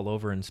going to fall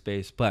over in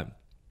space, but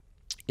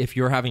if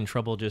you're having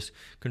trouble just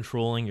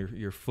controlling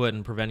your foot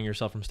and preventing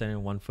yourself from standing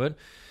on one foot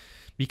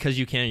because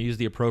you can't use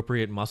the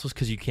appropriate muscles,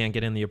 because you can't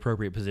get in the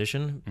appropriate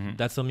position,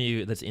 that's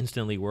something that's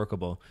instantly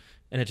workable.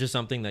 And it's just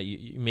something that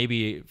you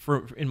maybe,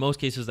 in most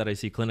cases that I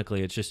see clinically,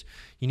 it's just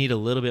you need a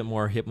little bit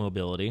more hip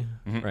mobility,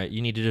 right?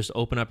 You need to just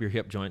open up your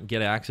hip joint,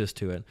 get access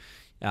to it,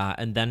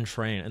 and then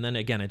train. And then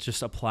again, it's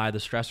just apply the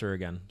stressor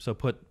again. So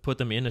put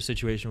them in a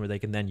situation where they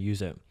can then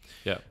use it.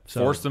 Yeah.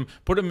 So,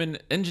 put them in,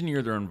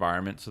 engineer their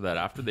environment so that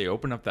after they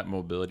open up that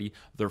mobility,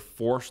 they're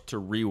forced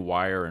to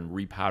rewire and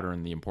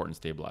repattern the important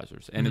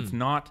stabilizers. And it's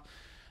not,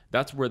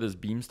 that's where this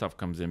beam stuff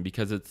comes in,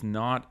 because it's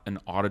not an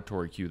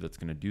auditory cue that's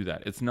going to do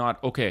that. It's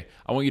not, okay,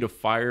 I want you to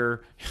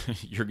fire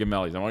your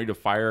gemellis. I want you to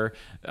fire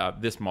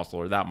this muscle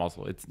or that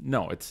muscle.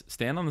 It's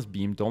stand on this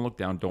beam, don't look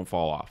down, don't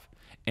fall off.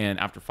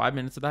 And after 5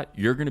 minutes of that,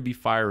 you're going to be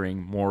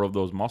firing more of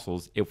those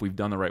muscles if we've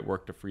done the right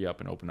work to free up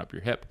and open up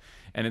your hip.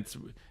 And it's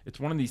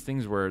one of these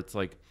things where it's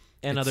like,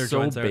 and it's other so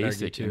joints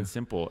basic and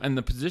simple. And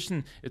the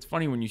position, it's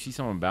funny when you see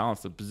someone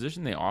balance, the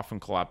position they often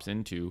collapse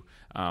into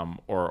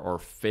or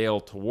fail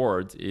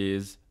towards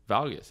is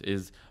valgus,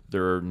 is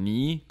their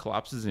knee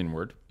collapses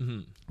inward,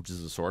 which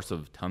is the source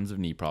of tons of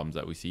knee problems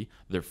that we see.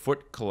 Their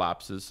foot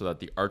collapses so that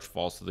the arch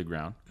falls to the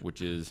ground,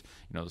 which is,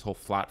 this whole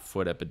flat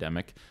foot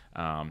epidemic.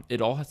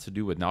 It all has to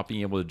do with not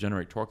being able to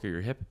generate torque at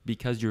your hip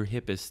because your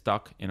hip is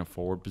stuck in a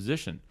forward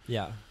position.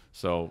 Yeah.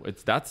 So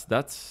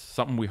that's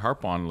something we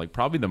harp on. Like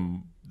probably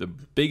the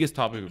biggest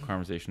topic of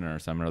conversation in our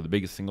seminar, the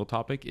biggest single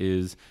topic,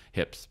 is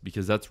hips,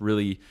 because that's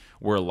really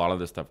where a lot of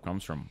this stuff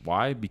comes from.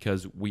 Why?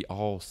 Because we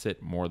all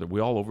sit more, that we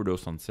all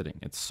overdose on sitting.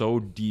 It's so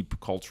deep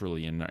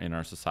culturally in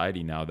our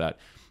society now that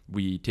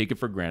we take it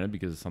for granted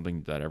because it's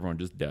something that everyone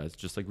just does,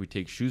 just like we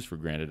take shoes for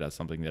granted as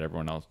something that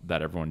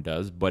everyone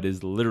does, but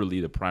is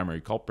literally the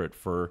primary culprit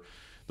for.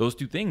 Those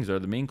two things are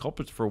the main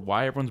culprits for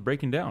why everyone's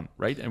breaking down,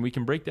 right? And we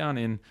can break down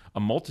in a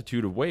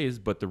multitude of ways,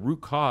 but the root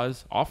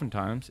cause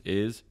oftentimes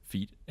is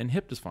feet and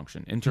hip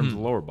dysfunction in terms of the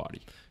lower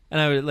body. And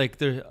I would like,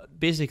 there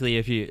basically,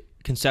 if you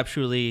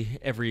conceptually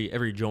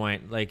every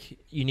joint, like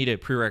you need a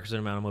prerequisite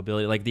amount of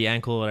mobility. Like the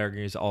ankle, I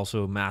argue, is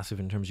also massive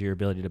in terms of your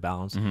ability to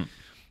balance.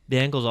 The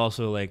ankle is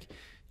also like,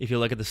 if you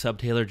look at the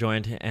subtalar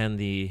joint and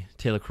the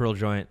talar curl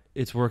joint,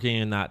 it's working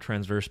in that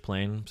transverse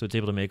plane. So it's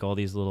able to make all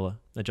these little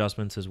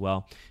adjustments as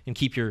well and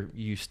keep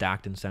you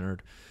stacked and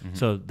centered.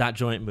 So that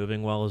joint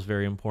moving well is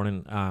very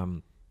important.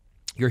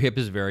 Your hip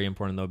is very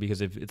important though,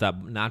 because if it's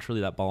that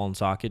naturally that ball and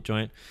socket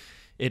joint,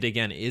 it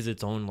again is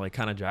its own like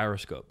kind of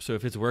gyroscope. So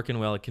if it's working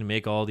well, it can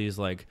make all these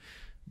like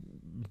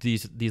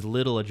these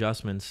little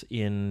adjustments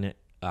in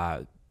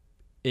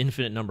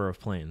infinite number of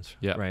planes,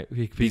 right?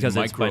 Because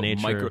it's by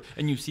nature.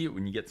 And you see it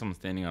when you get someone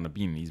standing on a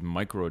beam, these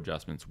micro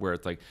adjustments where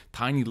it's like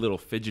tiny little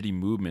fidgety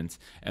movements,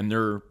 and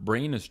their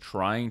brain is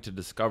trying to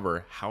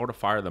discover how to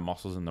fire the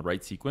muscles in the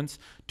right sequence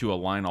to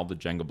align all the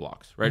Jenga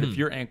blocks, right? If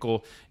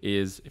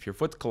your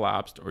foot's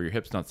collapsed or your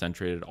hip's not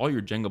centrated, all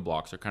your Jenga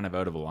blocks are kind of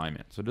out of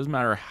alignment. So it doesn't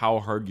matter how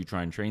hard you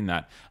try and train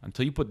that,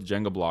 until you put the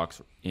Jenga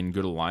blocks in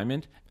good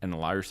alignment and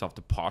allow yourself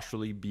to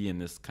posturally be in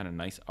this kind of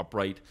nice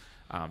upright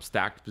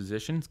stacked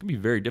position, it's gonna be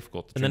very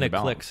difficult to and then it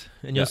clicks,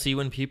 and you'll see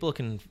when people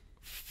can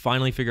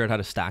finally figure out how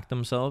to stack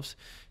themselves,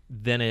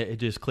 then it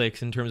just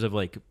clicks in terms of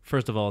like,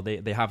 first of all,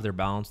 they have their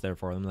balance there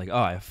for them, like,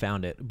 oh, I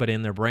found it, but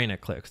in their brain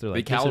it clicks. They're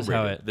like,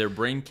 their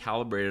brain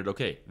calibrated,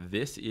 okay,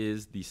 this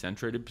is the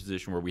centrated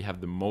position where we have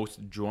the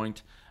most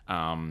joint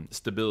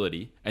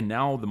stability, and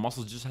now the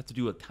muscles just have to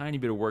do a tiny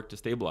bit of work to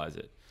stabilize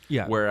it.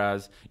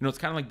 Whereas, it's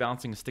kind of like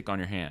balancing a stick on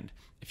your hand.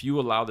 If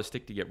you allow the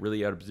stick to get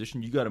really out of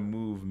position, you got to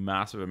move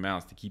massive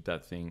amounts to keep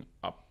that thing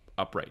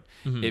upright.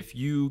 If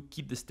you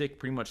keep the stick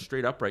pretty much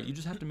straight upright, you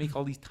just have to make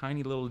all these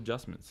tiny little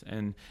adjustments.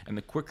 And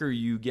the quicker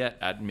you get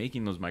at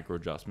making those micro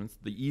adjustments,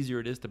 the easier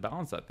it is to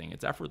balance that thing.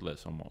 It's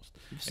effortless almost.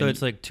 So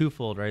it's like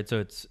twofold, right? So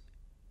it's,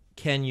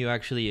 can you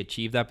actually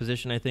achieve that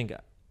position? I think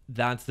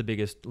that's the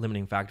biggest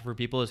limiting factor for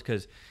people, is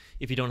because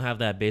if you don't have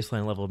that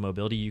baseline level of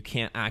mobility, you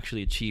can't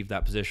actually achieve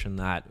that position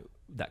that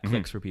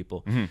clicks for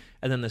people. And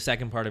then the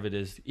second part of it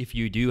is, if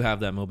you do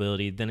have that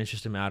mobility, then it's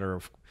just a matter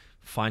of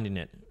finding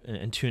it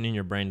and tuning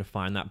your brain to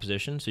find that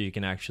position, so you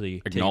can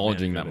actually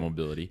acknowledging that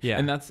mobility.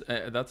 And that's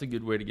a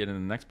good way to get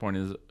into the next point,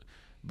 is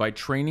by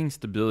training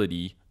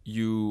stability,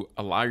 you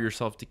allow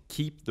yourself to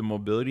keep the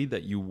mobility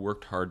that you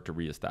worked hard to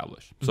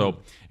reestablish. So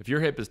if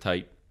your hip is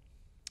tight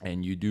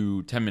and you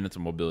do 10 minutes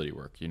of mobility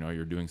work,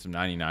 you're doing some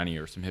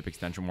 90-90 or some hip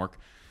extension work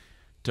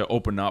to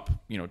open up,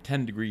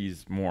 10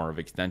 degrees more of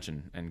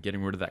extension and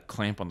getting rid of that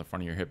clamp on the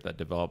front of your hip that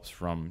develops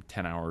from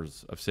 10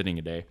 hours of sitting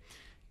a day.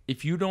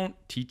 If you don't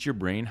teach your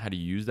brain how to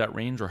use that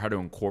range or how to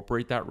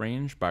incorporate that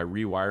range by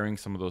rewiring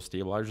some of those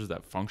stabilizers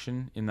that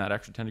function in that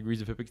extra 10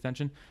 degrees of hip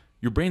extension,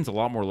 your brain's a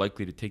lot more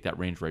likely to take that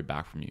range right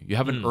back from you. You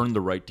haven't earned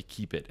the right to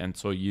keep it. And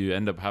so you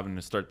end up having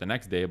to start the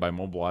next day by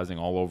mobilizing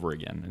all over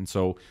again. And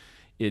so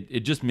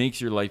it just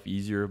makes your life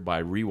easier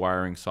by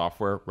rewiring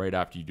software right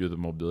after you do the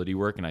mobility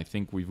work. And I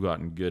think we've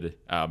gotten good,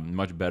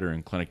 much better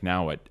in clinic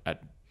now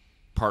at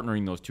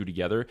partnering those two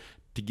together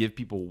to give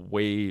people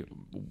way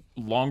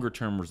longer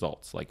term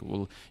results, like,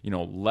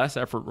 less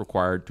effort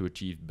required to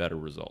achieve better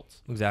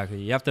results.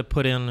 Exactly. You have to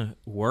put in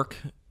work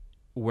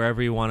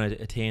wherever you want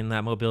to attain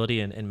that mobility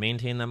and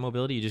maintain that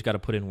mobility. You just got to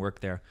put in work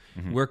there.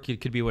 Work,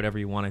 it could be whatever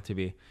you want it to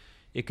be.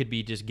 It could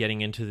be just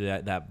getting into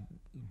that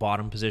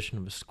bottom position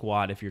of a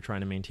squat if you're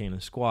trying to maintain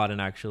a squat, and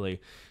actually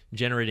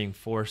generating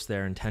force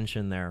there and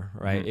tension there,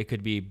 right? It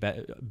could be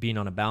being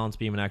on a balance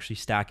beam and actually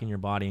stacking your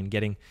body and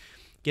getting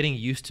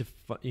used to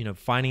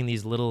finding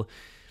these little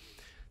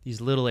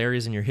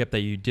areas in your hip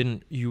that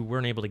you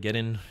weren't able to get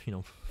in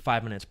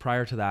 5 minutes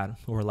prior to that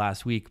or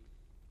last week.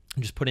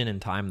 And just putting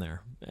in time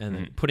there,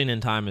 and putting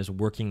in time is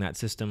working that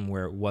system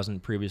where it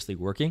wasn't previously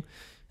working,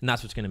 and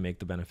that's what's going to make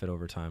the benefit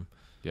over time.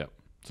 Yeah.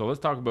 So let's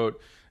talk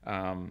about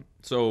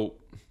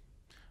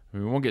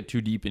we won't get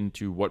too deep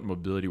into what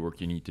mobility work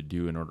you need to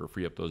do in order to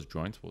free up those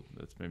joints. Well,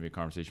 that's maybe a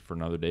conversation for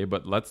another day,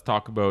 but let's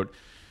talk about,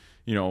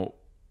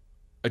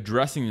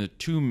 addressing the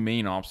two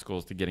main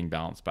obstacles to getting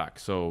balance back.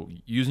 So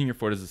using your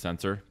foot as a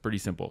sensor, pretty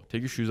simple.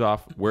 Take your shoes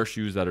off, wear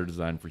shoes that are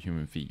designed for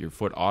human feet. Your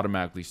foot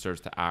automatically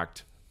starts to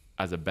act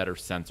as a better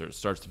sensor. It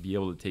starts to be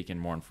able to take in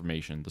more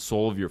information. The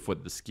sole of your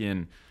foot, the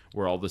skin,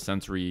 where all the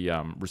sensory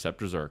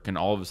receptors are, can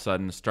all of a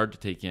sudden start to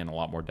take in a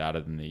lot more data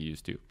than they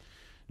used to.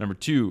 Number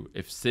two,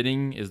 if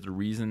sitting is the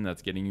reason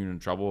that's getting you in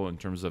trouble in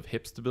terms of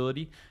hip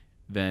stability,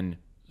 then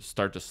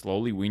start to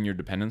slowly wean your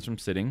dependence from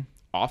sitting,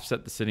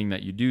 offset the sitting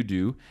that you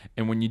do,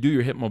 and when you do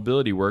your hip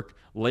mobility work,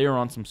 layer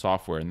on some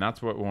software. And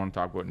that's what we want to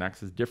talk about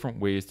next, is different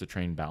ways to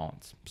train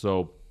balance.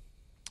 So,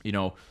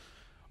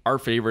 our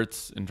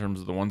favorites in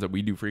terms of the ones that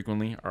we do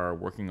frequently are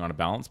working on a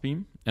balance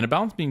beam. And a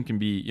balance beam can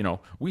be,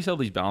 we sell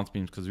these balance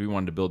beams because we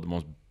wanted to build the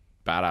most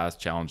badass,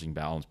 challenging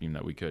balance beam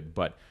that we could.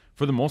 But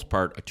for the most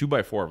part, a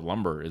 2x4 of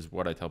lumber is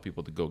what I tell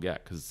people to go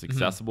get, because it's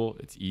accessible,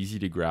 it's easy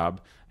to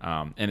grab,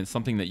 and it's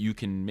something that you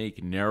can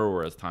make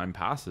narrower as time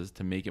passes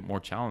to make it more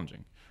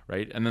challenging,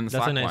 right? And then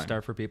that's a nice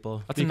start for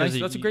people. That's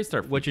a great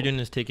start. What you're doing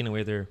is taking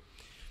away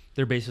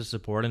their base of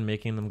support and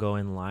making them go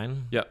in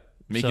line. Yeah,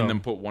 making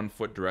them put one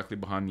foot directly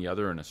behind the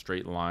other in a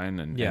straight line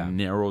and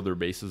narrow their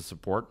base of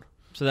support.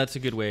 So that's a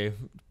good way,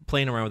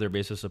 playing around with their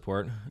base of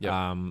support. Yep.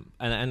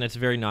 And it's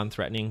very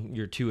non-threatening.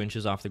 You're 2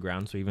 inches off the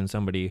ground, so even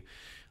somebody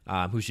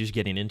who's just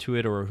getting into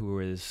it, or who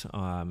is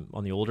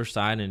on the older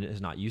side and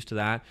is not used to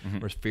that,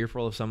 or is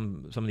fearful of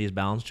some of these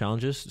balance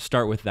challenges,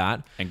 start with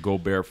that. And go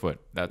barefoot.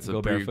 That's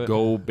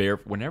Go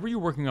barefoot. Whenever you're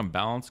working on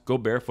balance, go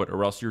barefoot,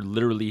 or else you're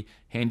literally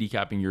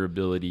handicapping your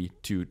ability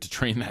to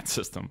train that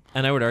system.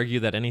 And I would argue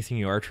that anything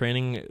you are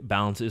training,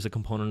 balance is a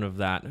component of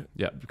that.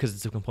 Yeah. Because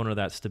it's a component of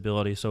that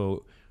stability.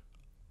 So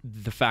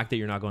the fact that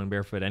you're not going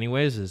barefoot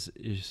anyways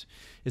is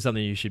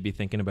something you should be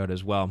thinking about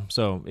as well.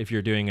 So if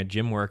you're doing a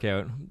gym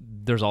workout,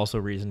 there's also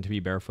reason to be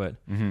barefoot,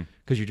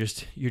 because you're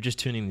just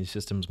tuning these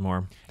systems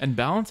more. And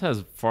balance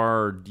has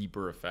far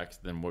deeper effects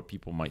than what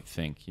people might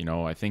think. You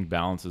know, I think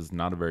balance is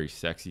not a very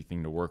sexy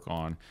thing to work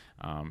on,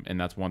 and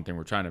that's one thing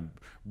we're trying to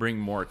bring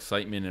more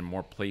excitement and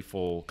more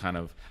playful kind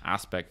of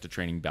aspect to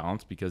training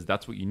balance, because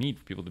that's what you need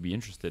for people to be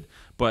interested.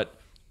 But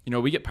you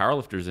know, we get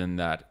powerlifters in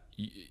that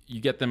you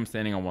get them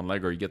standing on one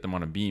leg, or you get them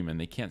on a beam and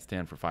they can't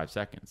stand for 5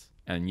 seconds,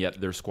 and yet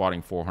they're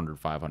squatting 400,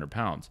 500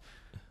 pounds.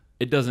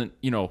 It doesn't,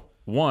 you know,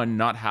 one,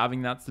 not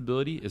having that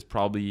stability is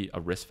probably a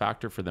risk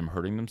factor for them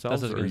hurting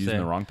themselves or using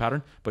the wrong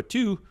pattern. But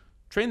two,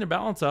 train their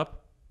balance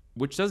up,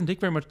 which doesn't take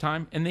very much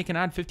time, and they can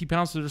add 50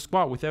 pounds to their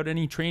squat without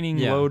any training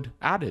load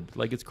added.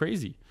 Like, it's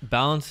crazy.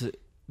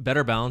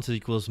 Better balance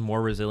equals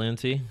more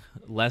resiliency,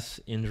 less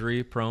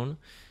injury prone,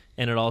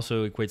 and it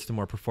also equates to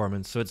more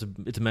performance. So it's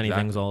many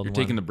things all in one. You're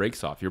taking the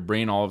brakes off. Your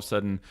brain all of a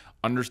sudden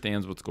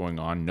understands what's going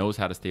on, knows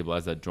how to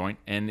stabilize that joint,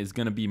 and is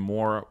going to be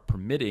more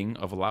permitting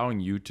of allowing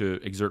you to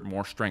exert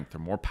more strength or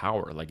more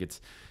power. Like,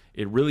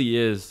 it really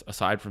is,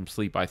 aside from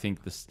sleep, I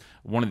think this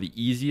one of the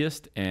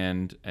easiest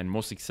and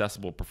most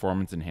accessible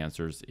performance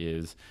enhancers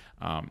is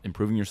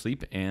improving your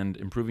sleep and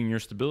improving your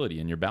stability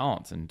and your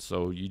balance. And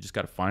so you just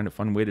got to find a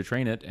fun way to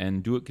train it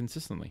and do it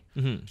consistently.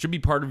 It should be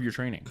part of your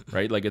training,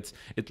 right? Like, it's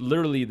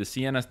literally the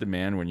CNS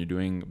demand when you're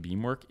doing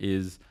beam work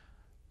is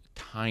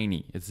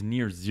tiny. It's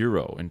near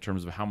zero in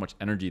terms of how much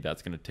energy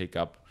that's going to take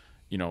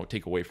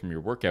away from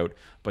your workout.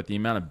 But the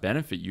amount of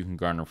benefit you can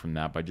garner from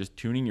that by just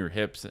tuning your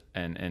hips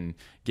and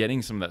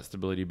getting some of that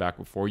stability back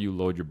before you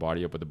load your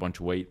body up with a bunch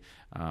of weight,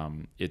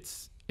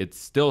 it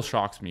still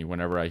shocks me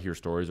whenever I hear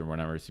stories or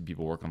whenever I see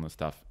people work on this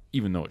stuff,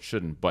 even though it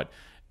shouldn't, but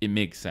it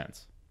makes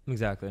sense.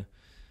 Exactly.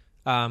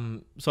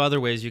 So other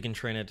ways you can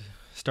train it,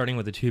 starting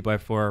with the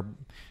 2x4,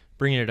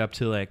 bringing it up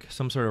to like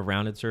some sort of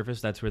rounded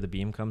surface. That's where the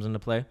beam comes into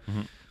play.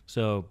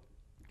 So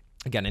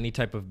again, any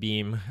type of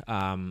beam,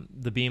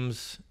 the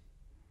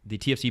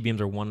TFC beams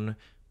are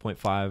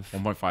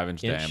 1.5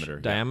 inch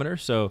diameter.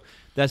 So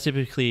that's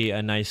typically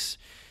a nice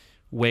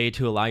way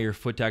to allow your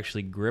foot to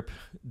actually grip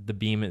the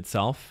beam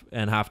itself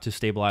and have to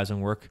stabilize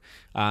and work.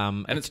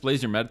 And it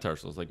splays your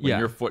metatarsals. Like, when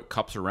your foot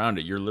cups around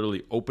it, you're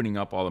literally opening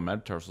up all the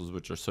metatarsals,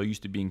 which are so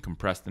used to being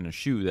compressed in a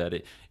shoe that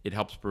it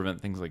helps prevent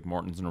things like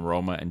Morton's and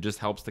aroma, and just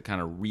helps to kind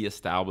of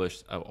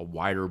reestablish a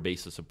wider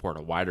base of support,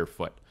 a wider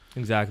foot.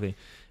 Exactly.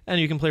 And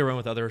you can play around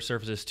with other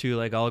surfaces too.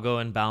 Like, I'll go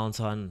and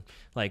balance on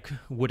like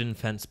wooden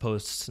fence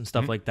posts and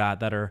stuff like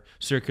that are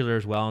circular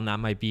as well, and that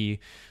might be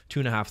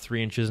 2.5,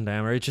 3 inches in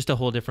diameter. It's just a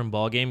whole different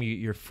ball game.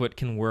 Your foot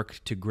can work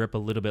to grip a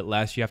little bit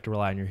less. You have to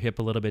rely on your hip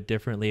a little bit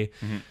differently.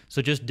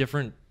 So just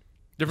different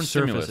surfaces.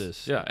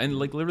 Stimulus. Yeah, and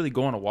like literally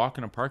go on a walk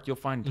in a park, you'll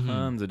find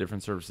tons of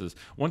different surfaces.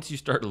 Once you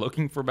start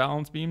looking for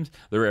balance beams,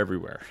 they're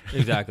everywhere.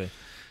 Exactly.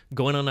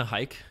 Going on a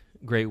hike,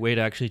 great way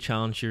to actually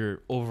challenge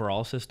your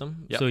overall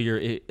system. So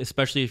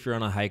especially if you're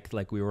on a hike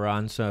like we were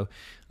on, so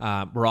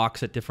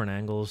rocks at different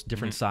angles,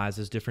 different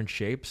sizes, different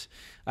shapes,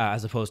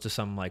 as opposed to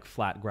some like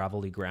flat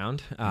gravelly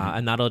ground.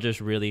 And that'll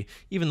just really,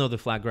 even though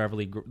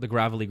the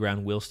gravelly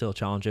ground will still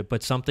challenge it,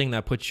 but something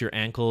that puts your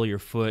ankle, your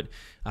foot,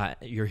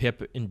 your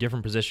hip in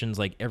different positions,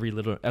 like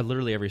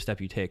literally every step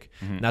you take.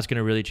 And that's going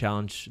to really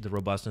challenge the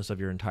robustness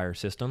of your entire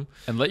system.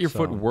 And let your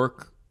foot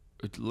work.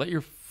 Let your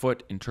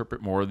foot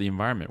interpret more of the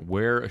environment.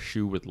 Wear a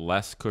shoe with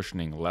less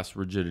cushioning, less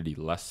rigidity,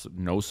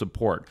 no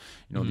support.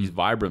 You know, these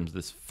Vibrams,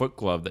 this foot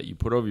glove that you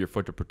put over your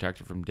foot to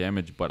protect it from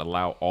damage, but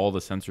allow all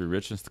the sensory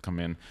richness to come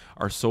in,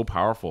 are so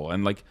powerful.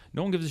 And like,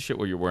 no one gives a shit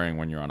what you're wearing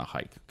when you're on a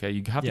hike. Okay,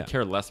 you have to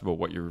care less about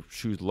what your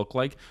shoes look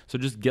like. So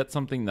just get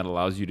something that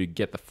allows you to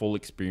get the full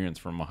experience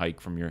from a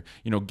hike, from your,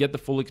 get the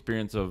full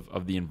experience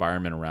of the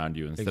environment around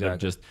you, instead of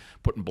just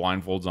putting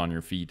blindfolds on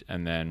your feet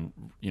and then,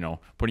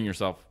 putting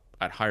yourself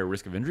at higher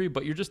risk of injury,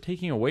 but you're just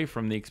taking away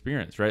from the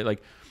experience, right?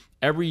 Like,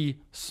 every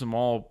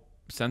small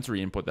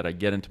sensory input that I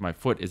get into my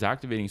foot is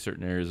activating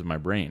certain areas of my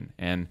brain.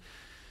 And,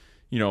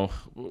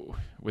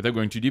 without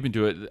going too deep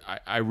into it,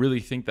 I really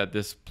think that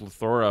this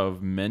plethora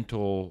of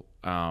mental,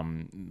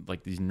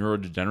 like these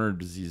neurodegenerative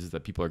diseases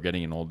that people are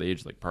getting in old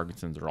age, like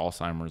Parkinson's or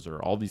Alzheimer's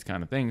or all these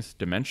kind of things,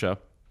 dementia,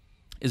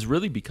 is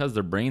really because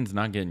their brain's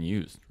not getting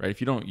used, right? If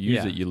you don't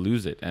use it, you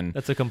lose it. And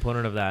that's a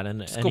component of that.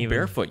 And just go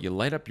barefoot. You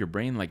light up your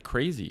brain like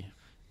crazy.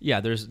 Yeah,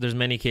 there's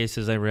many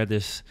cases. I read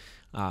this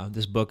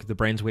book, The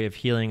Brain's Way of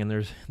Healing, and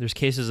there's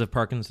cases of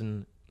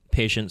Parkinson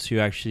patients who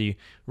actually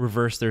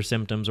reverse their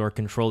symptoms or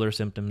control their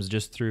symptoms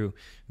just through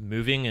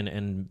moving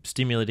and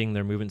stimulating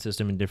their movement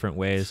system in different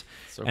ways.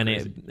 So and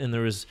crazy. And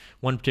there was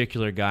one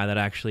particular guy that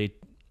actually,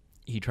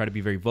 he tried to be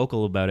very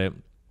vocal about it,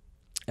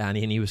 and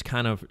he was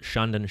kind of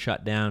shunned and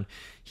shut down.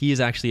 He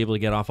is actually able to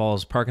get off all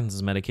his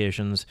Parkinson's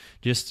medications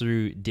just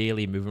through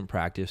daily movement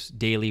practice,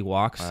 daily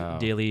walks,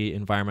 daily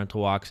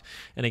environmental walks.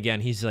 And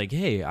again, he's like,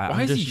 hey,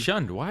 why is he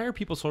shunned? Why are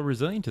people so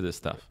resilient to this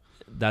stuff?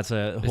 That's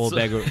a whole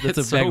bag. That's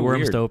a bag of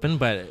worms to open.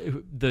 But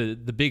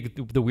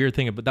the weird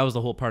thing, but that was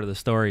the whole part of the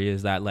story,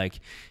 is that like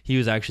he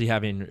was actually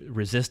having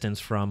resistance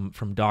from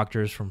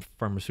doctors, from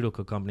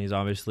pharmaceutical companies,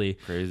 obviously,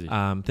 crazy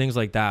things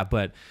like that.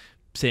 But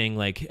saying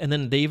like, and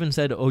then they even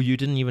said, oh, you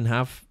didn't even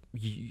have.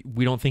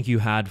 We don't think you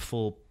had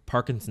full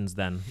Parkinson's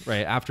then,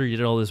 right? After you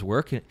did all this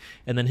work.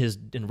 And then his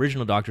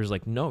original doctor is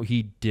like, no,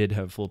 he did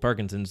have full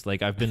Parkinson's.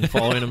 Like, I've been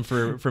following him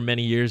for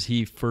many years.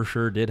 He for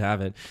sure did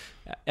have it.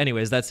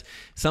 Anyways, that's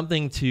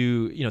something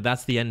to,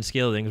 that's the end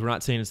scale of things. We're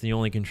not saying it's the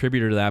only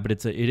contributor to that, but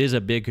it is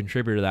a big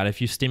contributor to that. If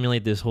you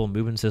stimulate this whole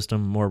movement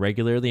system more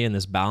regularly in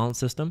this balance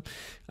system,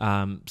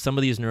 some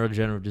of these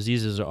neurodegenerative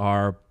diseases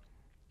are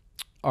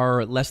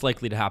less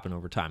likely to happen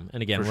over time.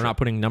 And again, we're not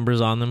putting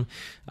numbers on them,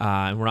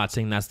 and we're not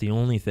saying that's the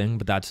only thing,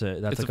 but that's a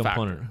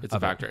component. Factor. It's a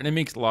factor, and it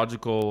makes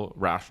logical,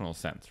 rational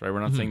sense, right? We're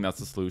not saying that's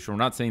the solution. We're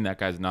not saying that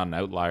guy's not an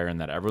outlier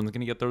and that everyone's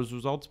going to get those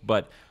results,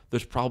 but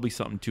there's probably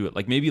something to it.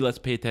 Like, maybe let's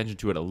pay attention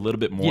to it a little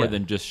bit more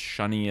than just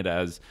shunning it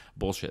as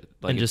bullshit.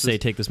 Like, and just say,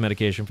 take this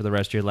medication for the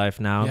rest of your life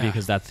now,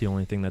 because that's the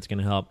only thing that's going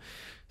to help.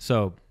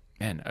 So,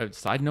 and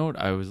side note,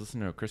 I was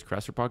listening to a Chris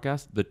Kresser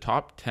podcast. The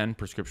top 10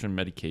 prescription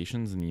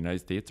medications in the United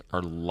States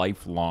are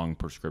lifelong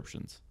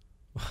prescriptions.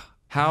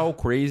 How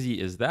crazy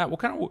is that?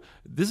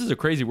 This is a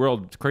crazy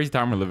world. It's a crazy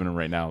time we're living in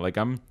right now. Like,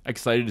 I'm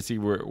excited to see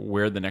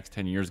where the next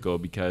 10 years go,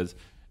 because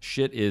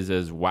shit is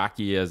as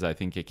wacky as I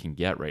think it can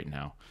get right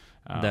now.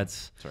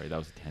 Sorry, that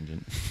was a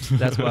tangent.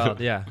 That's wild.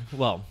 Yeah.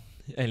 Well,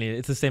 and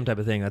it's the same type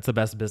of thing. That's the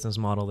best business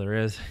model there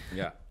is.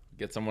 Yeah.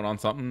 Get someone on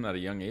something at a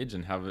young age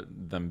and have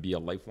them be a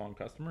lifelong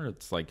customer.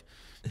 It's like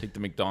take the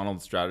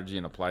McDonald's strategy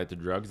and apply it to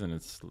drugs, and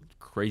it's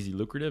crazy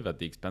lucrative at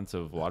the expense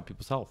of a lot of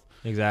people's health.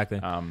 Exactly.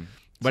 But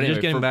anyway,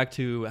 just getting back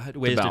to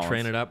ways to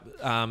train it up.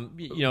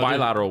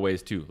 Bilateral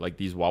ways too, like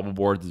these wobble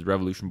boards, this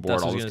revolution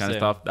board, all this kind of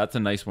stuff. That's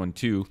a nice one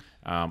too.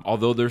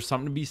 Although there's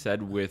something to be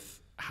said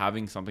with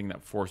having something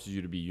that forces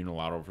you to be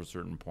unilateral for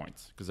certain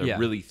points, because I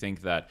really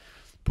think that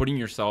putting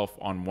yourself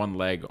on one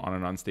leg on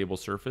an unstable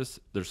surface,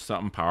 there's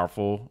something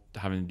powerful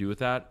having to do with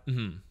that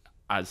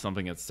as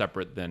something that's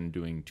separate than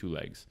doing two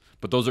legs.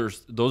 But those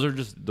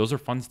are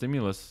fun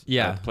stimulus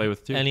to play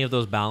with too. Any of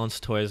those balance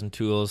toys and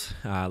tools,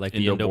 like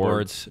the Indo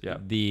boards,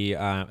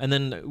 and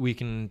then we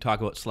can talk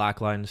about slack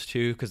lines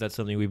too, because that's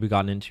something we've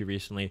gotten into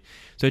recently.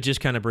 So it's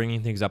just kind of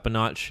bringing things up a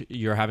notch.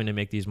 You're having to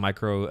make these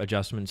micro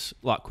adjustments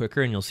a lot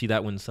quicker, and you'll see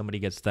that when somebody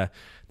gets the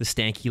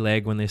stanky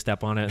leg when they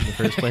step on it in the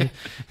first place.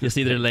 You'll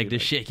see their leg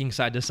just shaking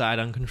side to side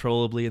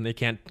uncontrollably, and they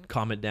can't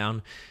calm it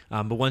down.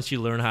 But once you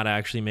learn how to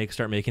actually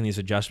start making these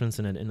adjustments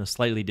in a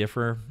slightly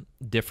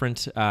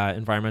different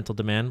environmental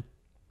demand,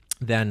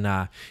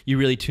 then you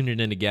really tune it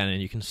in again,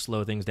 and you can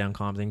slow things down,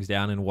 calm things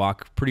down, and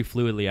walk pretty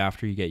fluidly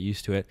after you get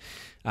used to it.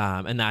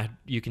 And that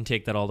you can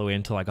take that all the way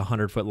into like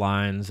 100-foot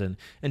lines and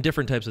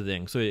different types of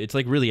things. So it's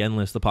like really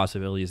endless, the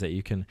possibilities that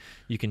you can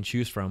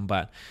choose from.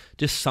 But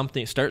just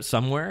start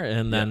somewhere,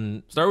 and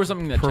then start with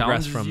something that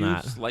progress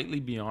challenges you slightly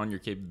beyond your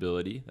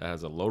capability, that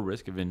has a low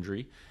risk of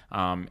injury,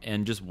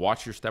 and just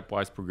watch your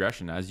stepwise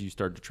progression as you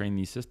start to train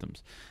these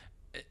systems.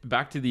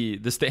 Back to the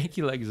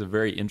stanky leg is a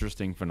very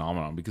interesting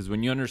phenomenon, because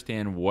when you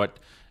understand what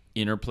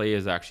interplay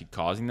is actually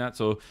causing that.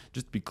 So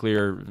just to be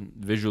clear,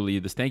 visually,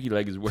 the stanky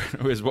leg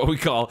is what we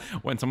call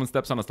when someone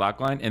steps on a slack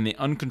line and they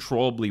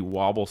uncontrollably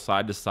wobble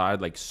side to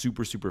side like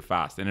super, super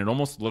fast. And it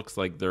almost looks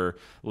like their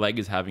leg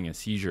is having a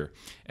seizure.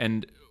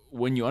 And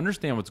when you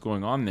understand what's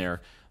going on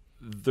there,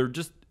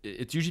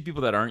 it's usually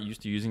people that aren't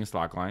used to using a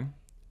slack line.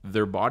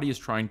 Their body is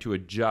trying to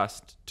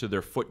adjust to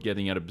their foot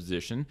getting out of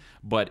position,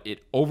 but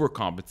it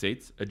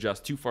overcompensates, adjusts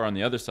too far on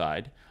the other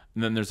side,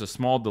 and then there's a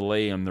small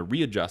delay on the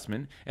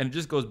readjustment, and it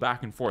just goes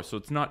back and forth. So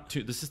it's not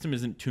the system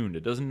isn't tuned.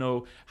 It doesn't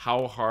know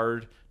how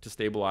hard to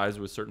stabilize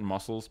with certain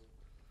muscles.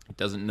 It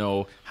doesn't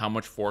know how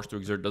much force to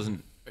exert. It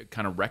doesn't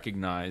kind of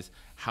recognize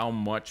how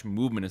much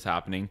movement is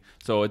happening.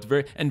 So it's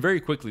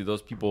very quickly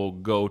those people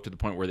go to the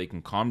point where they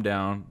can calm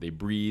down, they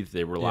breathe,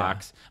 they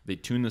relax, they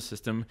tune the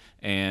system,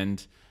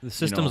 and the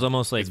system's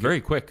almost like it's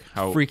very quick.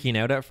 Freaking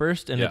out at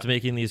first, and it's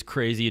making these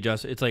crazy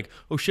adjustments. It's like,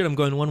 oh shit, I'm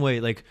going one way.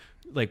 Like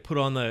put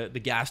on the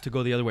gas to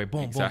go the other way.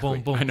 Boom, boom,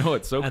 boom, boom. I know,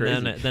 it's so crazy.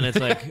 And then it's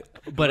like,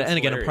 but and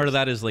again, a part of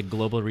that is like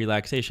global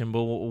relaxation.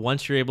 But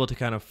once you're able to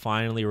kind of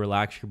finally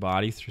relax your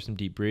body through some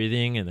deep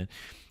breathing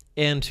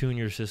and tune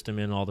your system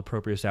in all the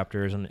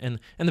proprioceptors and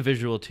the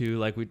visual too.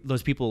 Like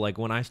those people, like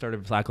when I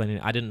started slacklining,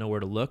 I didn't know where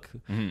to look.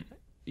 Mm-hmm.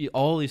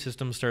 All these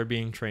systems start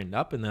being trained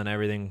up, and then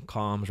everything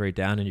calms right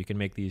down, and you can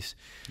make these.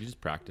 You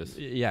just practice.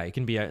 Yeah, it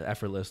can be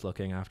effortless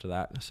looking after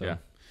that. So. Yeah.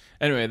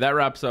 Anyway, that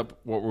wraps up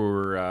what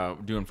we're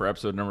doing for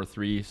episode number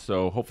 3.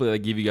 So hopefully that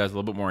gave you guys a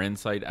little bit more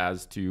insight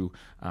as to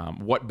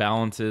what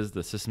balance is,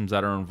 the systems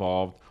that are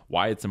involved,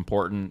 why it's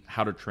important,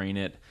 how to train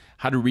it,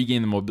 how to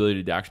regain the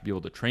mobility to actually be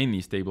able to train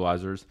these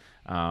stabilizers.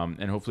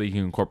 And hopefully you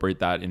can incorporate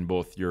that in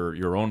both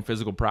your own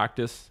physical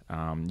practice,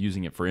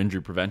 using it for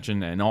injury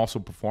prevention and also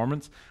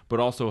performance, but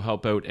also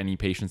help out any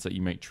patients that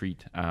you might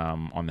treat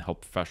on the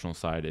health professional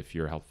side if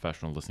you're a health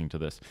professional listening to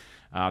this.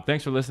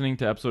 Thanks for listening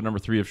to episode number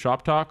 3 of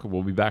Shop Talk.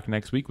 We'll be back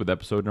next week with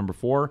episode number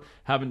 4.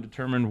 Haven't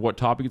determined what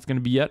topic it's going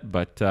to be yet,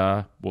 but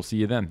we'll see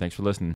you then. Thanks for listening.